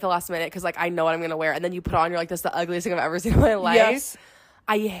get ready at the last minute because like I know what I'm gonna wear. And then you put on, you're like, this is the ugliest thing I've ever seen in my life. Yes.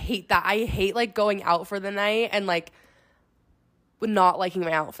 I hate that. I hate like going out for the night and like not liking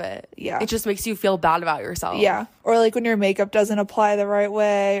my outfit. Yeah. It just makes you feel bad about yourself. Yeah. Or like when your makeup doesn't apply the right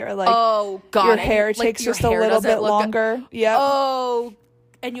way, or like your hair takes just a little bit longer. Yeah. Oh,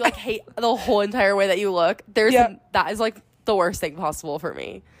 and you like hate the whole entire way that you look. That is like the worst thing possible for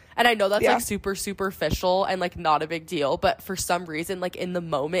me. And I know that's like super superficial and like not a big deal, but for some reason, like in the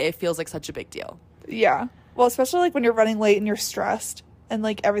moment, it feels like such a big deal. Yeah. Well, especially like when you're running late and you're stressed. And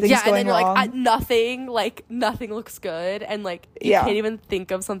like everything's going wrong. Yeah, and then you're like, nothing looks good, and like you can't even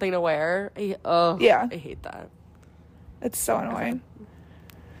think of something to wear. I hate that. It's so annoying.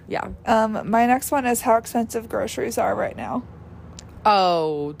 Yeah. My next one is how expensive groceries are right now.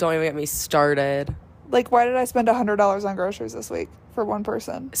 Oh, don't even get me started. Like, why did I spend $100 on groceries this week for one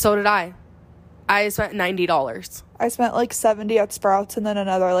person? So did I. I spent $90. I spent like $70 at Sprouts and then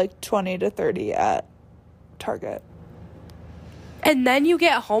another like $20 to $30 at Target. And then you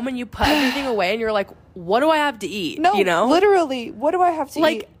get home and you put everything away and you're like, what do I have to eat? No, you know? Literally, what do I have to eat?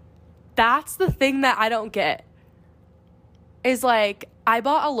 Like, that's the thing that I don't get. Is like, I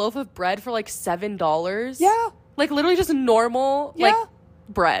bought a loaf of bread for like $7. Yeah. Like, literally just normal, like,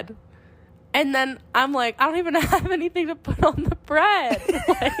 bread. And then I'm like, I don't even have anything to put on the bread.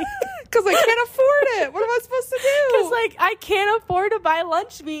 Like, because I can't afford it. What am I supposed to do? Because, like, I can't afford to buy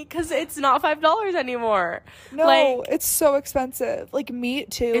lunch meat because it's not $5 anymore. No, like, it's so expensive. Like,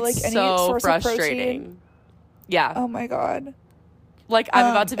 meat, too. It's like, any so source frustrating. Of protein. Yeah. Oh, my God. Like,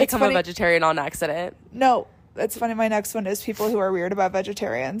 I'm about to become a vegetarian on accident. No, it's funny. My next one is people who are weird about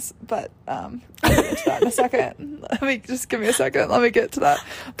vegetarians. But I'll get to that in a second. Give me a second. Let me get to that.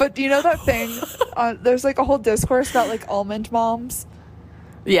 But do you know that thing? There's, like, a whole discourse about, like, almond moms.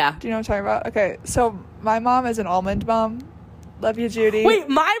 Yeah. Do you know what I'm talking about? Okay, so my mom is an almond mom. Love you, Judy. Wait,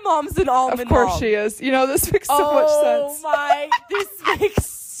 my mom's an almond mom. Of course she is. You know, this makes so much sense. This makes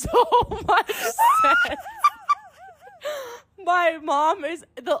so much sense. My mom is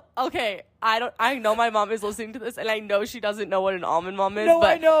I know my mom is listening to this, and I know she doesn't know what an almond mom is, but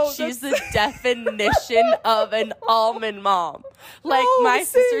I know. She's the definition of an almond mom. Like, my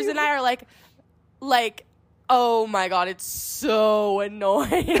sisters and I are like, oh my God, it's so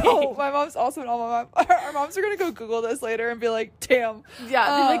annoying. No, my mom's also an almond mom. Our moms are going to go Google this later and be like, damn.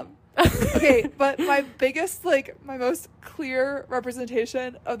 Yeah. Okay, but my biggest, my most clear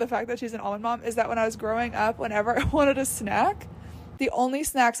representation of the fact that she's an almond mom is that when I was growing up, whenever I wanted a snack, the only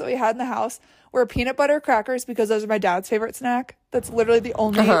snacks that we had in the house were peanut butter crackers, because those are my dad's favorite snack. That's literally the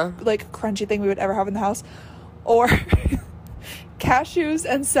only, crunchy thing we would ever have in the house. Or cashews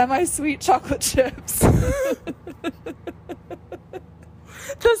and semi-sweet chocolate chips.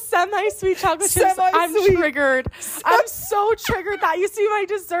 The semi-sweet chocolate chips. I'm triggered. I'm so triggered. That used to be my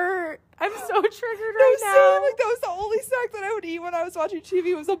dessert. I'm so triggered right now. That was the only snack that I would eat when I was watching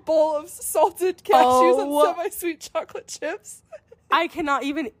TV, was a bowl of salted cashews and semi-sweet chocolate chips. I cannot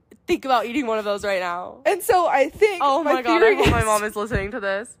even think about eating one of those right now. And so I think, oh my God, I hope my mom is listening to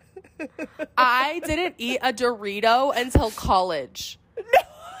this. I didn't eat a Dorito until college. No.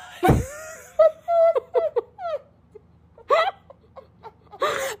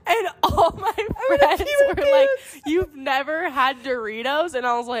 And all my friends were like, you've never had Doritos? And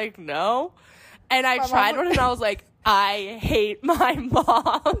I was like, no. And I tried one and I was like, I hate my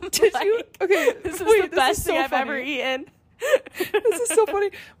mom. Did you? Okay. This is the best thing I've ever eaten. This is so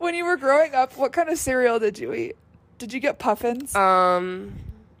funny. When you were growing up, what kind of cereal did you eat? Did you get Puffins?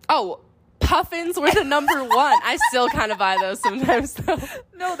 Puffins were the number one. I still kind of buy those sometimes, though.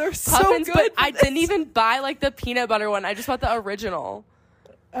 No, they're Puffins, so good. But I didn't even buy, the peanut butter one. I just bought the original.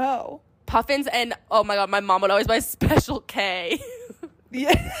 Oh. Puffins, and, oh my God, my mom would always buy Special K.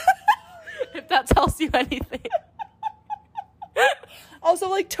 Yeah. If that tells you anything. Also,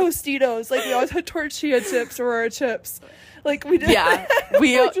 Tostitos. We always had tortilla chips or our chips. We did. Yeah.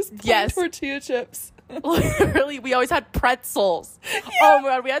 Just tortilla chips. Literally, we always had pretzels. Yeah. Oh my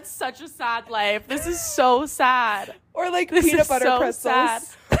God, we had such a sad life. This is so sad. Or like peanut butter pretzels. Sad.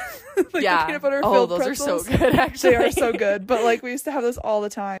 Like yeah. the peanut butter filled those pretzels. Are so good, actually. They are so good. But like we used to have this all the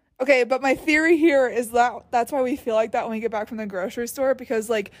time. Okay, but my theory here is that's why we feel like that when we get back from the grocery store, because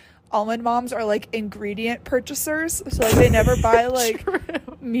like almond moms are like ingredient purchasers. So like they never buy like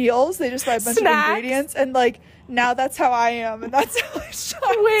meals. They just buy a bunch of ingredients. And like now that's how I am, and that's how I shop.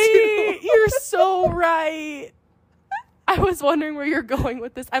 Wait, you're so right. I was wondering where you're going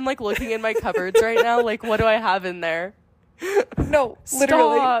with this. I'm like looking in my cupboards right now. Like, what do I have in there? No,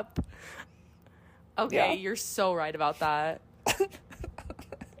 literally. Stop. Okay, yeah. You're so right about that.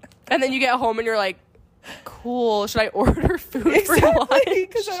 And then you get home and you're like, cool, should I order food for lunch?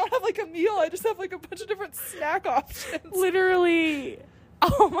 Because I don't have like a meal. I just have like a bunch of different snack options. Literally.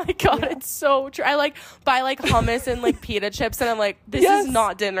 Oh my God, yeah. It's so true. I like buy like hummus and like pita chips, and I'm like, this is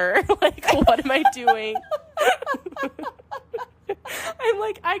not dinner. Like, what am I doing? I'm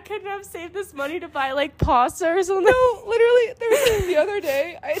like, I couldn't have saved this money to buy like pasta or something. No, literally, there was the other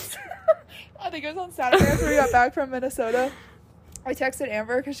day. I think it was on Saturday after we got back from Minnesota. I texted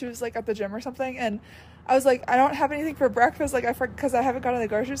Amber because she was like at the gym or something, and I was like, I don't have anything for breakfast, like because I haven't gone to the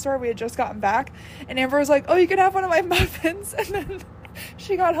grocery store. We had just gotten back, and Amber was like, oh, you can have one of my muffins. And then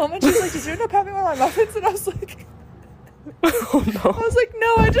she got home and she's like, did you end up having one of my muffins? And I was like, oh no. I was like,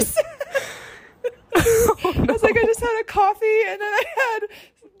 no, I just oh, no. I was like, I just had a coffee, and then I had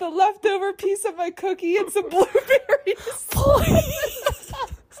the leftover piece of my cookie and some blueberries. Please.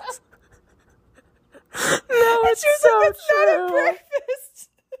 No, it's so like, it's true. Not a breakfast.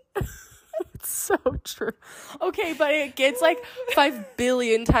 It's so true. Okay, but it gets like 5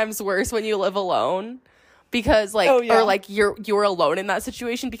 billion times worse when you live alone, because like, or like you're alone in that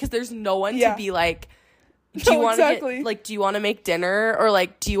situation, because there's no one to be like, do you want to get, like, do you want to make dinner, or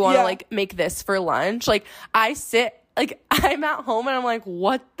like, do you want to like make this for lunch? Like, I'm at home and I'm like,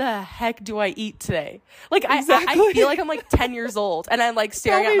 what the heck do I eat today? Like, I feel like I'm like 10 years old, and I'm like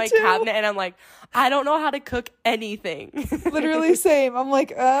staring at my cabinet, and I'm like, I don't know how to cook anything. Literally same. I'm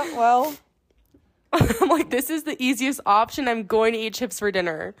like, well. I'm like, this is the easiest option. I'm going to eat chips for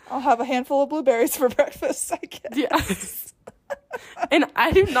dinner. I'll have a handful of blueberries for breakfast, I guess. Yes. And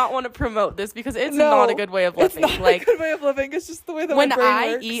I do not want to promote this, because it's not a good way of living. It's not a good way of living. It's just the way that when my brain I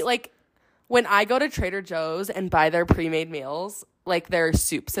works. eat, like, when I go to Trader Joe's and buy their pre-made meals, like their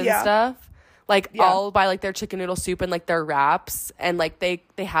soups and stuff, like I'll buy like their chicken noodle soup and like their wraps, and like they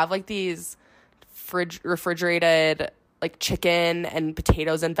have like these refrigerated like chicken and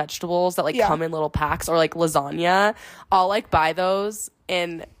potatoes and vegetables that like come in little packs, or like lasagna. I'll like buy those,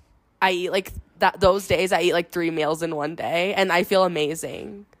 and I eat like that. Those days I eat like 3 meals in one day, and I feel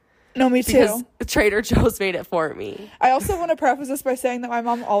amazing. No, me too. Because Trader Joe's made it for me. I also want to preface this by saying that my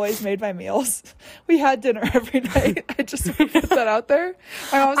mom always made my meals. We had dinner every night. I just want to put that out there.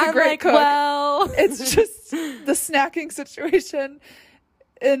 My mom's a great cook. Well, it's just the snacking situation.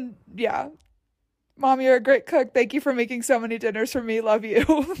 And yeah, Mom, you're a great cook. Thank you for making so many dinners for me. Love you.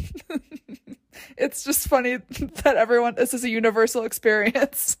 It's just funny that this is a universal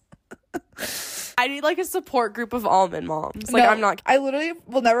experience. I need like a support group of almond moms. Like, no, I literally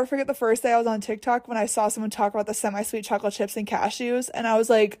will never forget the first day I was on TikTok when I saw someone talk about the semi-sweet chocolate chips and cashews, and I was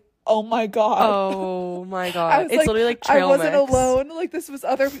like, oh my God. Oh my God. It's like, literally like trail I wasn't mix. alone. Like, this was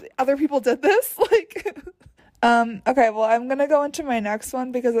other people did this. Like, okay, well, I'm gonna go into my next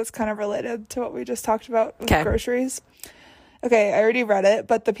one because it's kind of related to what we just talked about with groceries. Okay, I already read it,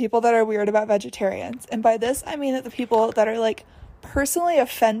 but the people that are weird about vegetarians. And by this, I mean that the people that are like personally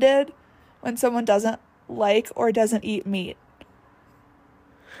offended when someone doesn't like or doesn't eat meat.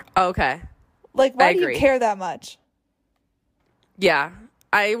 Okay. Like, why do you care that much? Yeah.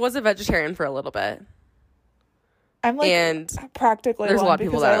 I was a vegetarian for a little bit. I'm like, and practically there's a lot of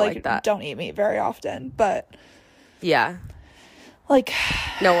people that are like that. Don't eat meat very often, but yeah. Like,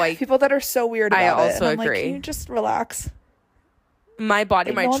 no, people that are so weird about it. I also and I'm agree. Like, can you just relax? My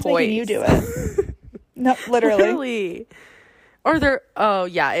body, my choice. No one's making you do it. No, literally. Or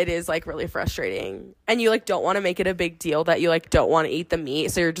it is like really frustrating, and you like don't want to make it a big deal that you like don't want to eat the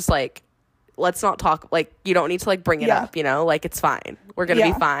meat, so you're just like, let's not talk, like, you don't need to like bring it up, you know, like, it's fine, we're gonna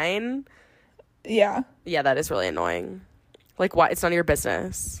be fine. Yeah, that is really annoying. Like, why? It's none of your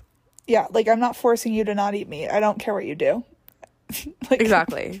business. Yeah, like, I'm not forcing you to not eat meat. I don't care what you do. Like,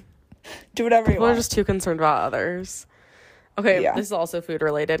 exactly. Do whatever you want. People are just too concerned about others. Okay, this is also food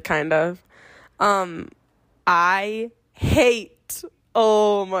related, kind of. I hate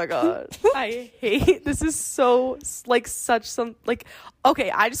Oh my god. I hate this is so like such some like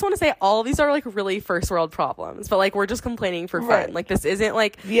okay, I just want to say all of these are like really first world problems, but like we're just complaining for fun. Right. Like this isn't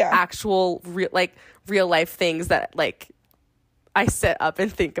like actual real life things that like I sit up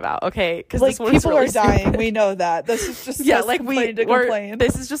and think about, okay? Because like people really are dying. We know that. This is just like complain.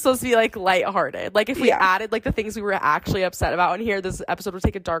 This is just supposed to be like lighthearted. Like if we added like the things we were actually upset about in here, this episode would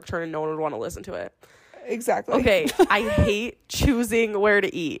take a dark turn and no one would want to listen to it. Exactly. Okay, I hate choosing where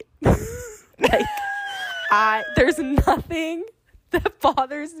to eat. Like, there's nothing that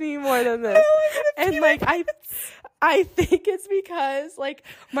bothers me more than this. And like I think it's because like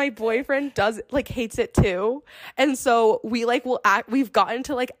my boyfriend hates it too, and so we've gotten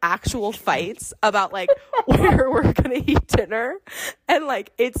to like actual fights about like where we're gonna eat dinner, and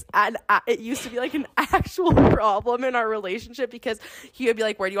like it used to be like an actual problem in our relationship because he would be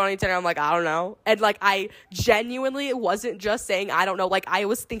like, where do you want to eat dinner? I'm like, I don't know, and like I genuinely wasn't just saying I don't know, like I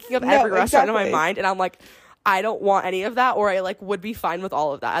was thinking of every restaurant in my mind, and I'm like, I don't want any of that, or I like would be fine with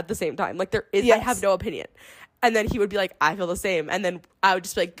all of that at the same time. Like I have no opinion. And then he would be like, I feel the same. And then I would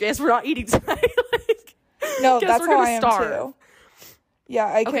just be like, guess we're not eating tonight. Like, no, that's how I am too.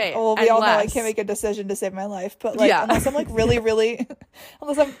 Yeah, I can. Okay, well, we all know I can't make a decision to save my life. But like, unless I'm like really,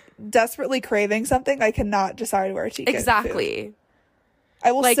 unless I'm desperately craving something, I cannot decide where to eat. Exactly. Food.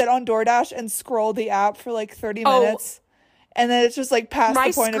 I will sit on DoorDash and scroll the app for like 30 minutes. And then it's just like past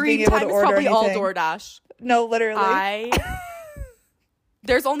the point of being able to order anything. All DoorDash. No, literally.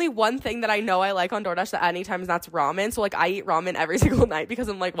 There's only one thing that I know I like on DoorDash at any time, and that's ramen. So, like, I eat ramen every single night because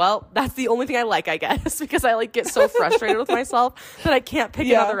I'm like, well, that's the only thing I like, I guess, because I, like, get so frustrated with myself that I can't pick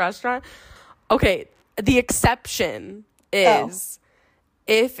another restaurant. Okay, the exception is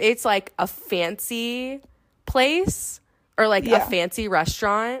if it's, like, a fancy place or, like, a fancy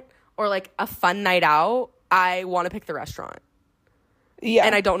restaurant or, like, a fun night out, I want to pick the restaurant. Yeah.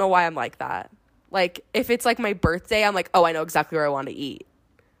 And I don't know why I'm like that. Like, if it's, like, my birthday, I'm like, oh, I know exactly where I want to eat.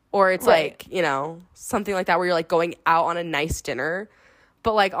 Or it's, like, you know, something like that where you're, like, going out on a nice dinner.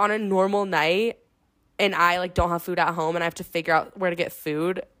 But, like, on a normal night and I, like, don't have food at home and I have to figure out where to get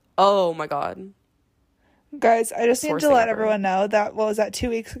food. Oh, my God. Guys, I just need to let everyone know that, what was that, 2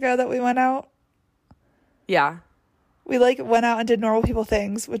 weeks ago that we went out? Yeah. We, like, went out and did normal people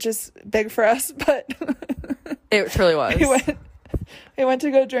things, which is big for us, but... It truly was. We went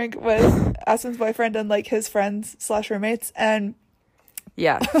to go drink with Aspen's boyfriend and, like, his friends / roommates, and...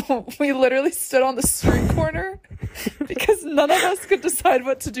 Yeah. We literally stood on the street corner because none of us could decide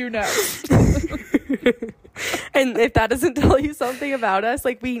what to do next. And if that doesn't tell you something about us,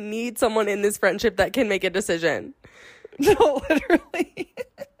 like, we need someone in this friendship that can make a decision. No, literally.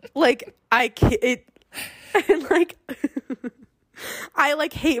 Like, I can't, and, like, I,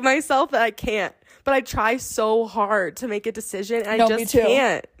 like, hate myself that I can't, but I try so hard to make a decision, and I just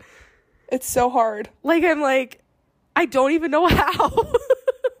can't. It's so hard. Like, I'm like, I don't even know how.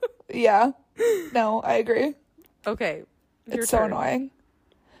 Yeah. No, I agree. Okay. It's so annoying.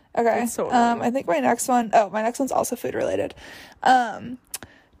 Okay. It's so annoying. I think my next one's also food related.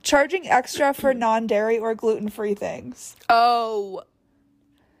 Charging extra for non-dairy or gluten-free things. Oh.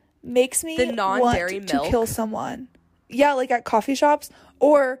 Makes me the non-dairy want milk to kill someone. Yeah, like at coffee shops.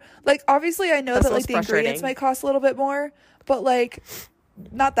 Or, like, obviously I know that, like, the ingredients might cost a little bit more, but, like...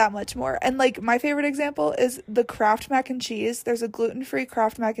 not that much more. And, like, my favorite example is the Kraft mac and cheese. There's a gluten-free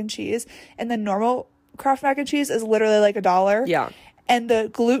Kraft mac and cheese, and the normal Kraft mac and cheese is literally like $1. Yeah. And the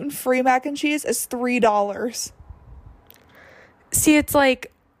gluten-free mac and cheese is $3. See, it's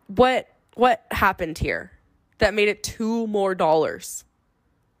like, what happened here that made it $2 more?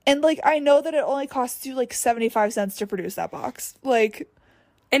 And, like, I know that it only costs you, like, 75 cents to produce that box. Like...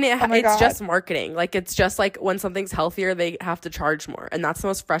 And it's just marketing. Like, it's just like when something's healthier, they have to charge more. And that's the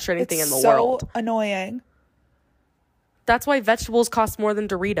most frustrating thing in the world. It's so annoying. That's why vegetables cost more than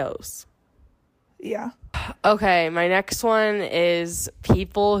Doritos. Yeah. Okay, my next one is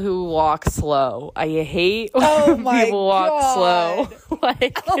people who walk slow. I hate when people walk slow.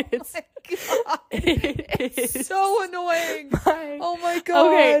 Like, it's so annoying. Oh my God.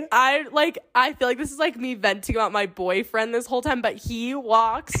 Okay, I feel like this is like me venting about my boyfriend this whole time, but he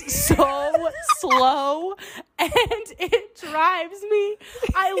walks so slow and it drives me.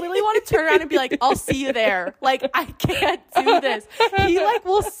 I literally want to turn around and be like, I'll see you there. Like, I can't do this. He like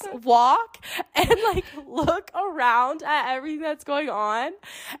will walk and like look around at everything that's going on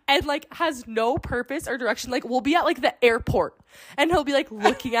and like has no purpose or direction. Like, we'll be at like the airport and he'll be like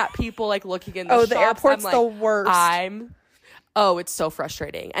looking at people, like looking in the shops. The airport's the worst. Oh, it's so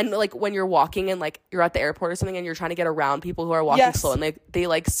frustrating. And like when you're walking and like you're at the airport or something and you're trying to get around people who are walking slow and they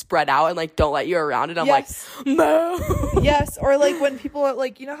like spread out and like don't let you around, and I'm like, no. Yes. Or like when people are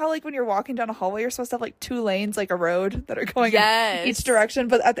like, you know how like when you're walking down a hallway you're supposed to have like 2 lanes, like a road that are going in each direction,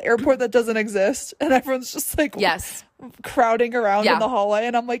 but at the airport that doesn't exist, and everyone's just like crowding around in the hallway,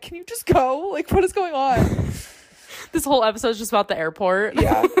 and I'm like, can you just go? Like, what is going on? This whole episode is just about the airport.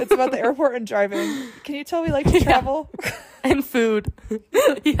 Yeah, it's about the airport and driving. Can you tell we like to travel? And food.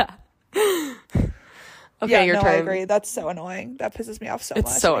 Yeah. Okay, your turn. I agree. That's so annoying. That pisses me off so much.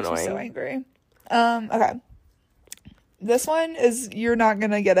 It's so it makes annoying. Me so angry. Okay. This one is, you're not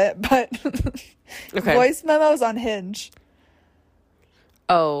gonna get it, but voice memos on Hinge.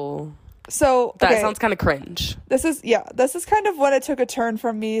 Oh. So that sounds kind of cringe. This is kind of when it took a turn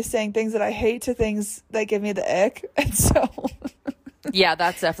from me saying things that I hate to things that give me the ick. And so yeah,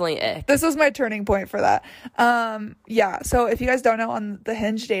 that's definitely ick. This was my turning point for that. So if you guys don't know, on the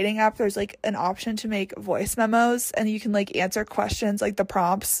Hinge dating app, there's like an option to make voice memos, and you can like answer questions, like the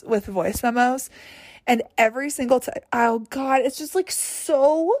prompts with voice memos. And every single time, oh God, it's just like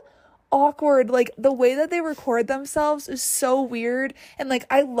so awkward. Like the way that they record themselves is so weird. And like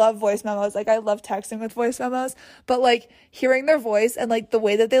I love voice memos, like I love texting with voice memos, but like hearing their voice and like the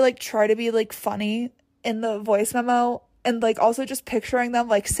way that they like try to be like funny in the voice memo, and like also just picturing them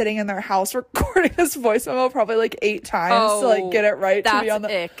like sitting in their house recording this voice memo probably like 8 times to like get it right to be on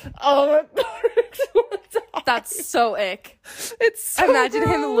the ick. Oh my God, that's so ick. It's so imagine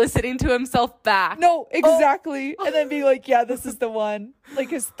gross. him listening to himself back. No, exactly. And then being like, yeah, this is the one. Like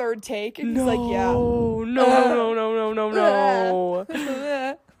his third take, and he's like, yeah. No.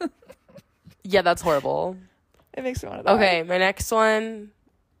 Yeah, that's horrible. It makes me want to die. Okay, my next one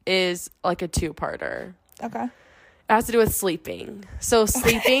is like a 2-parter. Okay. It has to do with sleeping. So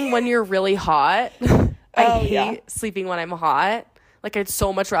sleeping when you're really hot. I hate sleeping when I'm hot. Like I'd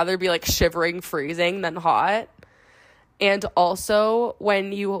so much rather be like shivering, freezing than hot. And also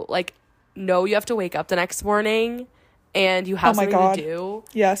when you like know you have to wake up the next morning and you have something to do.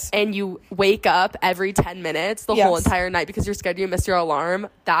 Yes. And you wake up every 10 minutes the whole entire night because you're scared you miss your alarm.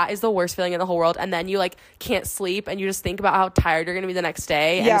 That is the worst feeling in the whole world. And then you like can't sleep and you just think about how tired you're going to be the next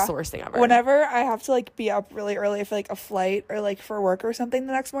day. And it's the worst thing ever. Whenever I have to like be up really early for like a flight or like for work or something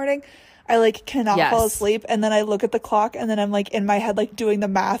the next morning, I like cannot fall asleep, and then I look at the clock, and then I'm like in my head like doing the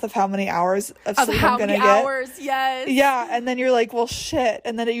math of how many hours of sleep I'm gonna get. Hours, yes. Yeah, and then you're like, well, shit,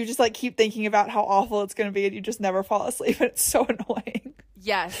 and then you just like keep thinking about how awful it's gonna be, and you just never fall asleep, and it's so annoying.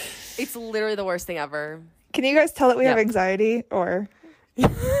 Yes, it's literally the worst thing ever. Can you guys tell that we have anxiety, or?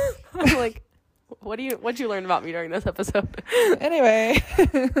 I'm like, what'd you learn about me during this episode? Anyway,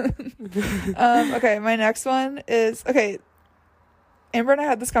 okay, my next one is Amber and I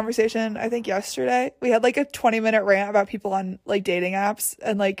had this conversation, I think yesterday. We had like a 20-minute rant about people on like dating apps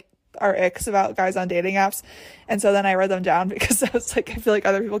and like our icks about guys on dating apps. And so then I read them down because I was like, I feel like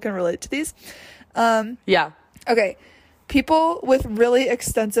other people can relate to these. Yeah. Okay. People with really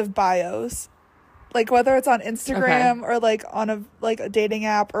extensive bios, like whether it's on Instagram or like on a dating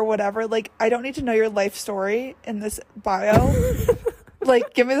app or whatever, like I don't need to know your life story in this bio.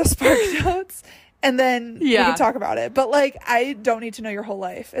 Like give me the spark notes. And then we can talk about it. But, like, I don't need to know your whole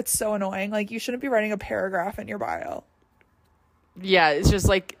life. It's so annoying. Like, you shouldn't be writing a paragraph in your bio. Yeah, it's just,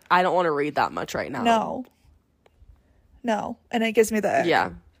 like, I don't want to read that much right now. No. And it gives me the ick. Yeah.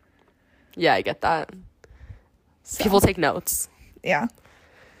 Yeah, I get that. So. People take notes. Yeah.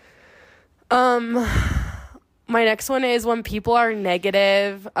 My next one is when people are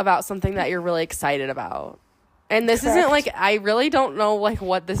negative about something that you're really excited about. And this isn't like, I really don't know like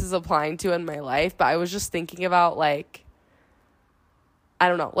what this is applying to in my life, but I was just thinking about like, I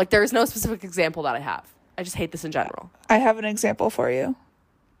don't know, like there is no specific example that I have. I just hate this in general. I have an example for you.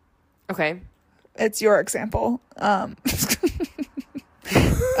 Okay. It's your example. When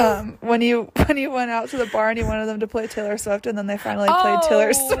you went out to the bar and you wanted them to play Taylor Swift, and then they finally played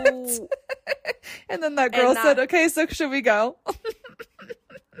Taylor Swift. And then that girl said, okay, so should we go?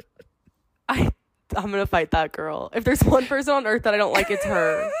 I'm going to fight that girl. If there's one person on earth that I don't like, it's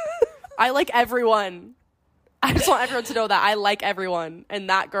her. I like everyone. I just want everyone to know that I like everyone. And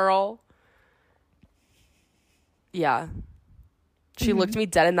that girl, yeah. She looked me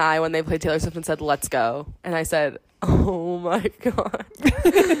dead in the eye when they played Taylor Swift and said, let's go. And I said, oh my God.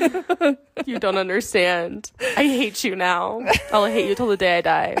 You don't understand. I hate you now. I'll hate you till the day I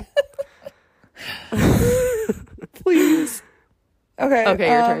die. Please. Okay, your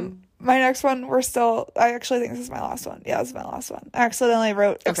turn. My next one, I actually think this is my last one. Yeah, this is my last one. I accidentally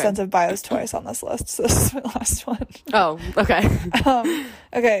wrote extensive bios twice on this list, so this is my last one. Oh, okay.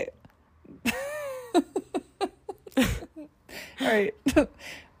 Okay. All right.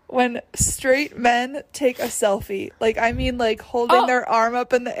 When straight men take a selfie, like, I mean, like, holding their arm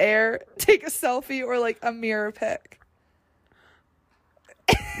up in the air, take a selfie, or, like, a mirror pic.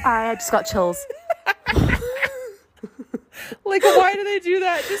 I just got chills. Like, why do they do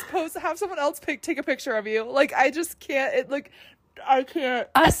that? Just have someone else take a picture of you. Like, I just can't. I can't.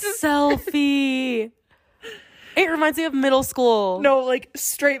 Selfie. It reminds me of middle school. No, like,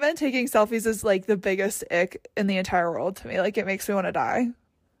 straight men taking selfies is, like, the biggest ick in the entire world to me. Like, it makes me want to die.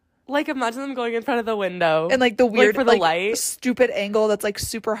 Like, imagine them going in front of the window. And, like, the weird, for the light. stupid angle that's, like,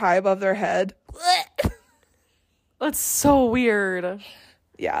 super high above their head. That's so weird.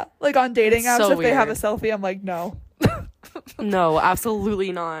 Yeah. Like, on dating apps, so if they have a selfie, I'm like, no. No,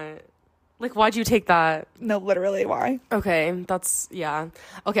 absolutely not. Like, why'd you take that? No, literally, why? Okay, yeah.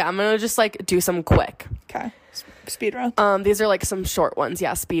 Okay, I'm gonna just, like, do some quick. Okay. Speed round. These are, like, some short ones.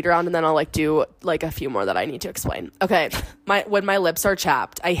 Yeah, speed round, and then I'll, like, do, like, a few more that I need to explain. Okay, when my lips are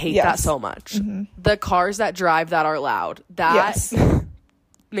chapped, I hate that so much. Mm-hmm. The cars that drive that are loud. That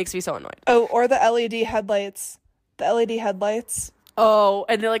makes me so annoyed. Oh, or the LED headlights. The LED headlights. Oh,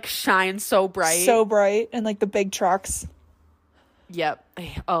 and they, like, shine so bright. So bright, and, like, the big trucks. Yep.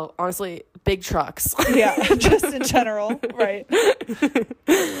 Oh, honestly, big trucks. Yeah, just in general, right.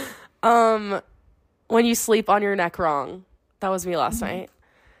 When you sleep on your neck wrong. That was me last night.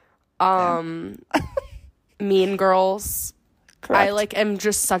 Mean Girls. Correct. I, like, am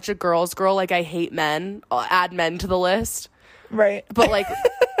just such a girl's girl. Like, I hate men. I'll add men to the list. Right. But, like,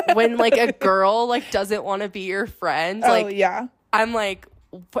 when, like, a girl, like, doesn't want to be your friend, like, yeah. I'm like,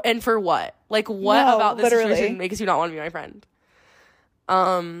 and for what? Like, what about this situation makes you not want to be my friend?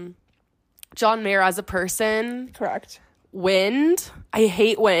 John Mayer as a person. Correct. Wind. I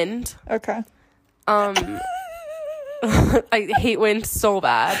hate Wind. Okay. I hate Wind so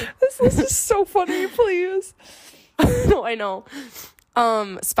bad. This is so funny, please. No, I know.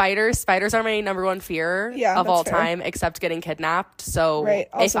 Spiders are my number one fear of all time, except getting kidnapped. So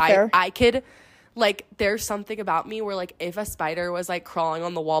if I could, like, there's something about me where, like, if a spider was, like, crawling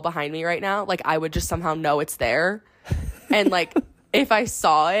on the wall behind me right now, like, I would just somehow know it's there. And, like, if I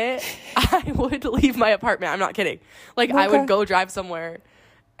saw it, I would leave my apartment. I'm not kidding. Like, I would go drive somewhere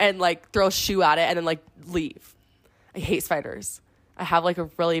and, like, throw a shoe at it and then, like, leave. I hate spiders. I have, like, a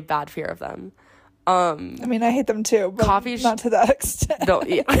really bad fear of them. I mean, I hate them too, but not to that extent. No,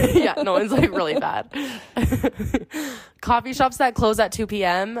 yeah, no, it's, like, really bad. Coffee shops that close at 2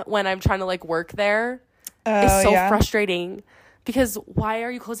 p.m. when I'm trying to, like, work there is so frustrating. Because why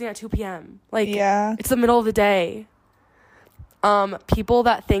are you closing at 2 p.m.? Like, it's the middle of the day. People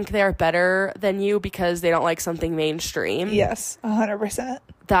that think they're better than you because they don't like something mainstream. Yes, 100%.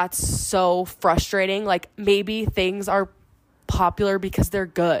 That's so frustrating. Like, maybe things are popular because they're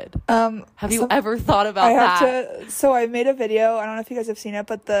good. Have you ever thought about that? So I made a video. I don't know if you guys have seen it,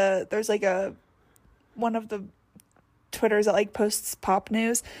 but there's like one of the Twitters that, like, posts pop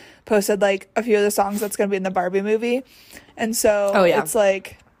news posted, like, a few of the songs that's going to be in the Barbie movie. And so it's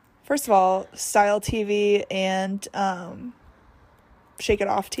like, first of all, Style TV and Shake It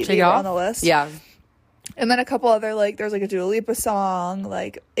Off TV are on the list. Yeah. And then a couple other, like, there's, like, a Dua Lipa song,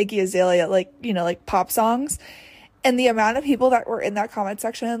 like, Iggy Azalea, like, you know, like, pop songs. And the amount of people that were in that comment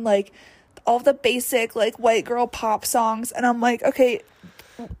section, like, all the basic, like, white girl pop songs. And I'm like, okay,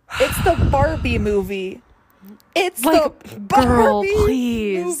 it's the Barbie movie. It's, like, the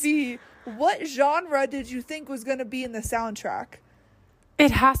Barbie movie. What genre did you think was going to be in the soundtrack?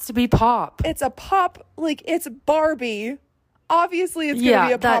 It has to be pop. It's a pop, like, it's Barbie. Obviously, it's going to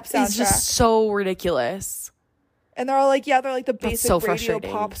be a pop soundtrack. It's just so ridiculous. And they're all like, they're like the basic radio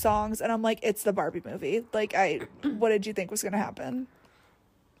pop songs. And I'm like, it's the Barbie movie. Like, what did you think was going to happen?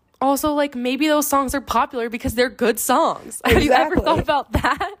 Also, like, maybe those songs are popular because they're good songs. Exactly. Have you ever thought about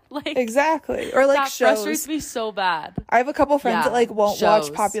that? Like, exactly. Or, like, that shows. Frustrates me so bad. I have a couple friends that, like, won't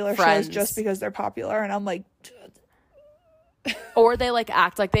watch popular shows just because they're popular. And I'm like... Or they, like,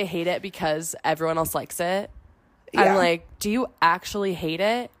 act like they hate it because everyone else likes it. Yeah. I'm like, do you actually hate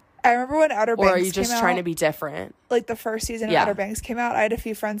it? I remember when Outer Banks came out. Or are you just trying to be different? Like, the first season of Outer Banks came out, I had a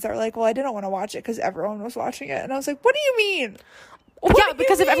few friends that were like, well, I didn't want to watch it because everyone was watching it. And I was like, what do you mean?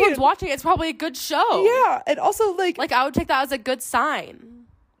 Because if everyone's watching it, it's probably a good show. Yeah. And also, like... Like, I would take that as a good sign.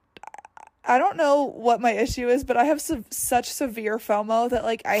 I don't know what my issue is, but I have such severe FOMO that,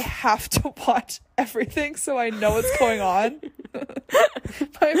 like, I have to watch everything so I know what's going on.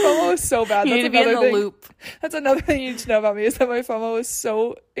 My FOMO is so bad. You need to be in the loop. That's another thing you need to know about me, is that my FOMO is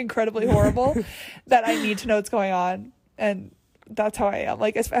so incredibly horrible that I need to know what's going on. And that's how I am.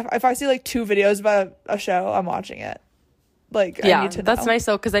 Like, if I see, like, 2 videos about a show, I'm watching it. Like, I need to know. That's nice,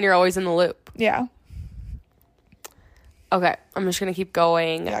 though, because then you're always in the loop. Yeah. Okay, I'm just gonna keep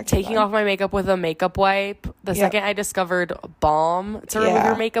going. Yeah, taking off my makeup with a makeup wipe. The second I discovered balm to remove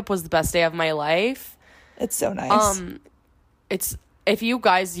your makeup was the best day of my life. It's so nice. It's if you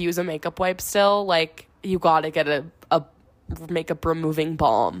guys use a makeup wipe still, like, you gotta get a makeup removing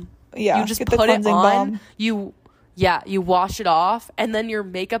balm. Yeah, you just put it on. Balm. You wash it off, and then your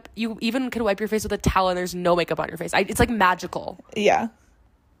makeup. You even could wipe your face with a towel, and there's no makeup on your face. It's like magical. Yeah,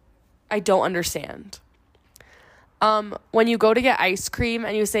 I don't understand. When you go to get ice cream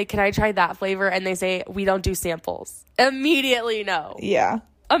and you say, "Can I try that flavor?" and they say, "We don't do samples," immediately no. Yeah,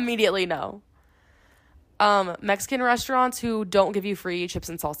 immediately no. Mexican restaurants who don't give you free chips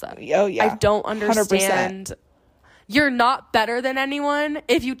and salsa. Oh yeah, I don't understand. 100%. You're not better than anyone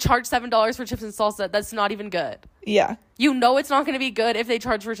if you charge $7 for chips and salsa. That's not even good. Yeah, you know it's not going to be good if they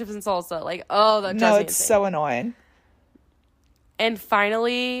charge for chips and salsa. Like, oh, that drives me insane. So annoying. And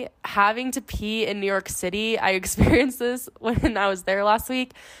finally, having to pee in New York City, I experienced this when I was there last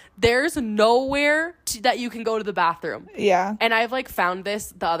week. There's nowhere that you can go to the bathroom. Yeah. And I've, like, found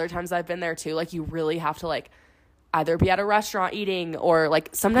this the other times I've been there, too. Like, you really have to, like, either be at a restaurant eating or, like,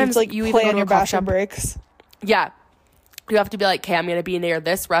 sometimes you even go to a coffee shop. Breaks. Yeah. You have to be like, okay, I'm going to be near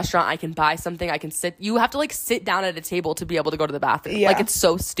this restaurant. I can buy something. I can sit. You have to, like, sit down at a table to be able to go to the bathroom. Yeah. Like, it's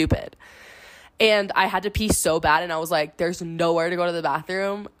so stupid. And I had to pee so bad, and I was like, there's nowhere to go to the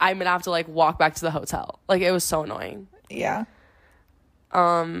bathroom. I'm going to have to, like, walk back to the hotel. Like, it was so annoying. Yeah.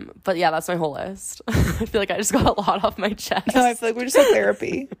 But, yeah, that's my whole list. I feel like I just got a lot off my chest. No, I feel like we just had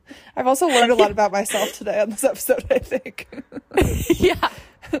therapy. I've also learned a lot about myself today on this episode, I think. Yeah.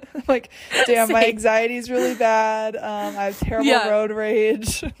 Like, damn, my anxiety is really bad. I have terrible road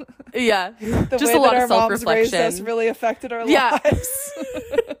rage. Yeah. The just way a lot that of our moms raised us really affected our lives.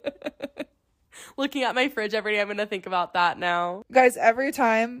 Looking at my fridge every day, I'm gonna think about that now. Guys, every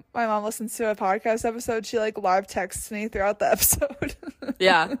time my mom listens to a podcast episode, she, like, live texts me throughout the episode.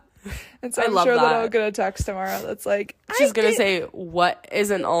 Yeah. And so I'm sure that I'll get a text tomorrow that's like, she's gonna say, what is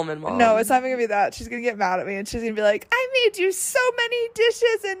an almond mom? No, it's not gonna be that. She's gonna get mad at me, and she's gonna be like, I made you so many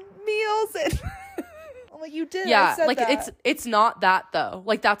dishes and meals, and I'm like, you did. Yeah, like, that. It's not that, though.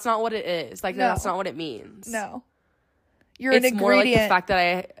 Like, that's not what it is. Like, that's not what it means. No. It's an ingredient. More like the fact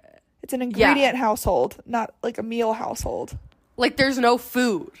that it's an ingredient household, not, like, a meal household. Like, there's no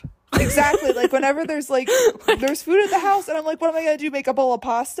food. Exactly. Like, whenever there's, like, there's food at the house, and I'm like, what am I gonna do, make a bowl of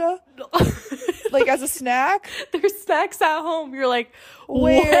pasta? Like, as a snack? There's snacks at home. You're like,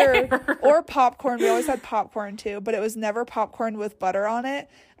 where? Or popcorn. We always had popcorn, too, but it was never popcorn with butter on it.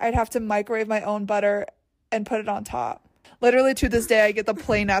 I'd have to microwave my own butter and put it on top. Literally, to this day, I get the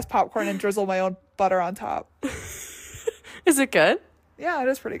plain-ass popcorn and drizzle my own butter on top. Is it good? Yeah, it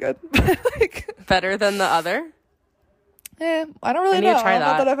is pretty good. Like, better than the other? I don't really know. I don't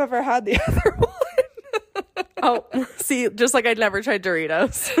know that I've ever had the other one. Oh, see, just like I'd never tried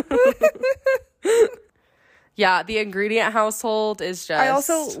Doritos. Yeah, the ingredient household is just... I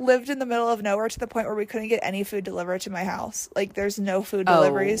also lived in the middle of nowhere to the point where we couldn't get any food delivered to my house. Like, there's no food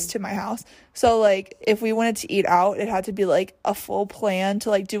deliveries to my house. So, like, if we wanted to eat out, it had to be, like, a full plan to,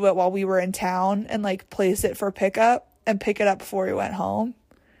 like, do it while we were in town and, like, place it for pickup and pick it up before we went home.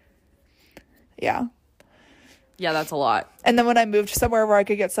 Yeah. Yeah, that's a lot. And then when I moved somewhere where I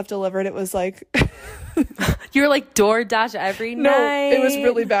could get stuff delivered, it was like... You were like DoorDash every night? No, it was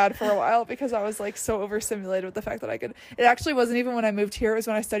really bad for a while because I was, like, so overstimulated with the fact that I could... It actually wasn't even when I moved here. It was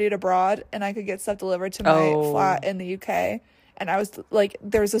when I studied abroad and I could get stuff delivered to my flat in the UK. And I was, like,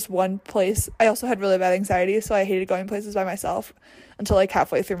 there was this one place... I also had really bad anxiety, so I hated going places by myself until, like,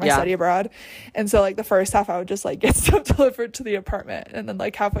 halfway through my study abroad. And so, like, the first half I would just, like, get stuff delivered to the apartment. And then,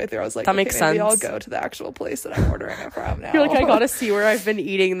 like, halfway through I was like, that makes sense. Maybe I'll go to the actual place that I'm ordering it from now. You're like, I gotta see where I've been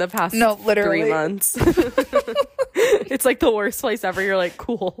eating the past 3 months. It's, like, the worst place ever. You're like,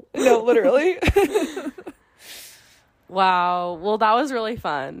 cool. No, literally. Wow. Well, that was really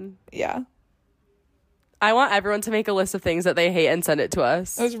fun. Yeah. I want everyone to make a list of things that they hate and send it to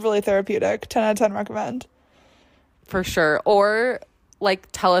us. It was really therapeutic. 10 out of 10 recommend. For sure. Or, like,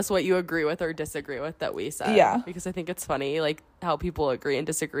 tell us what you agree with or disagree with that we said. Yeah. Because I think it's funny, like, how people agree and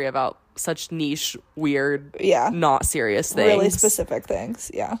disagree about such niche, weird, not serious things. Really specific things.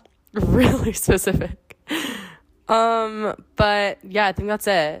 Yeah. Really specific. But, yeah, I think that's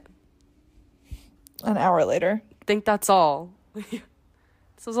it. An hour later. I think that's all.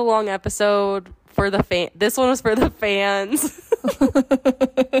 This was a long episode. This one was for the fans.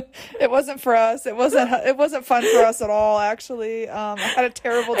 It wasn't for us. It wasn't fun for us at all, actually. I had a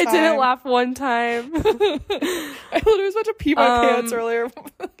terrible time. I didn't laugh one time. I literally was about to pee my pants earlier.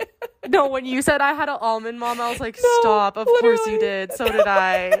 No, when you said I had an almond mom, I was like, stop. Of course you did. So did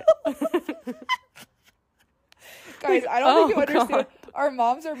I. Guys, I don't think you understand. God. Our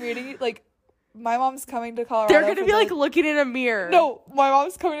moms are meeting, like, my mom's coming to Colorado. They're gonna be like looking in a mirror. No, my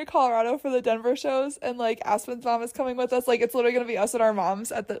mom's coming to Colorado for the Denver shows, and like Aspen's mom is coming with us. Like, it's literally gonna be us and our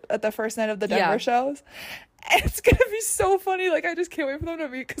moms at the first night of the Denver shows. And it's gonna be so funny. Like, I just can't wait for them to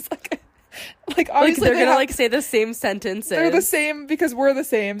meet, because like obviously they're gonna like say the same sentences. They're the same because we're the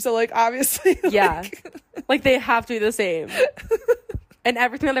same. So like obviously, like they have to be the same. And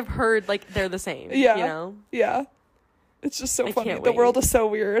everything that I've heard, like they're the same. Yeah, you know. Yeah, it's just so funny. The world is so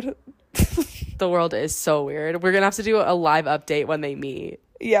weird. The world is so weird. We're gonna have to do a live update when they meet.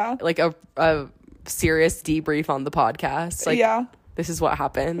 Yeah, like a serious debrief on the podcast. Like, this is what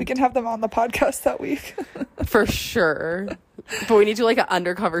happened. We can have them on the podcast that week. For sure. But we need to like an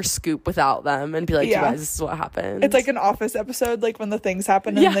undercover scoop without them and be like, you guys, this is what happened. It's like an Office episode, like when the things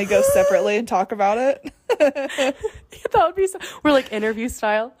happen and they go separately and talk about it. That would be we're like interview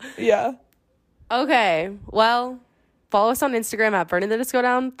style. Yeah. Okay. Well, follow us on Instagram at Burning the Disco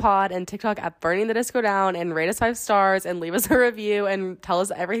Down Pod and TikTok at Burning the Disco Down, and rate us 5 stars and leave us a review and tell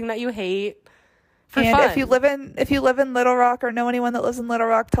us everything that you hate. For fun. If you live in Little Rock or know anyone that lives in Little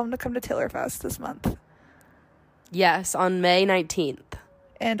Rock, tell them to come to Taylor Fest this month. Yes, on May 19th.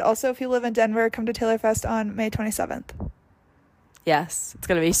 And also, if you live in Denver, come to Taylor Fest on May 27th. Yes, it's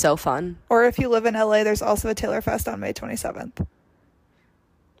going to be so fun. Or if you live in LA, there's also a Taylor Fest on May 27th.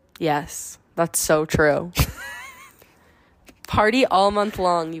 Yes, that's so true. Party all month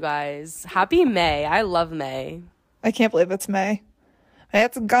long, you guys. Happy May. I love May. I can't believe it's May.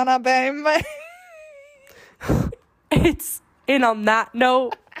 It's gonna be May. And on that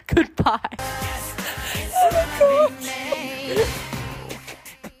note, goodbye. Oh my God.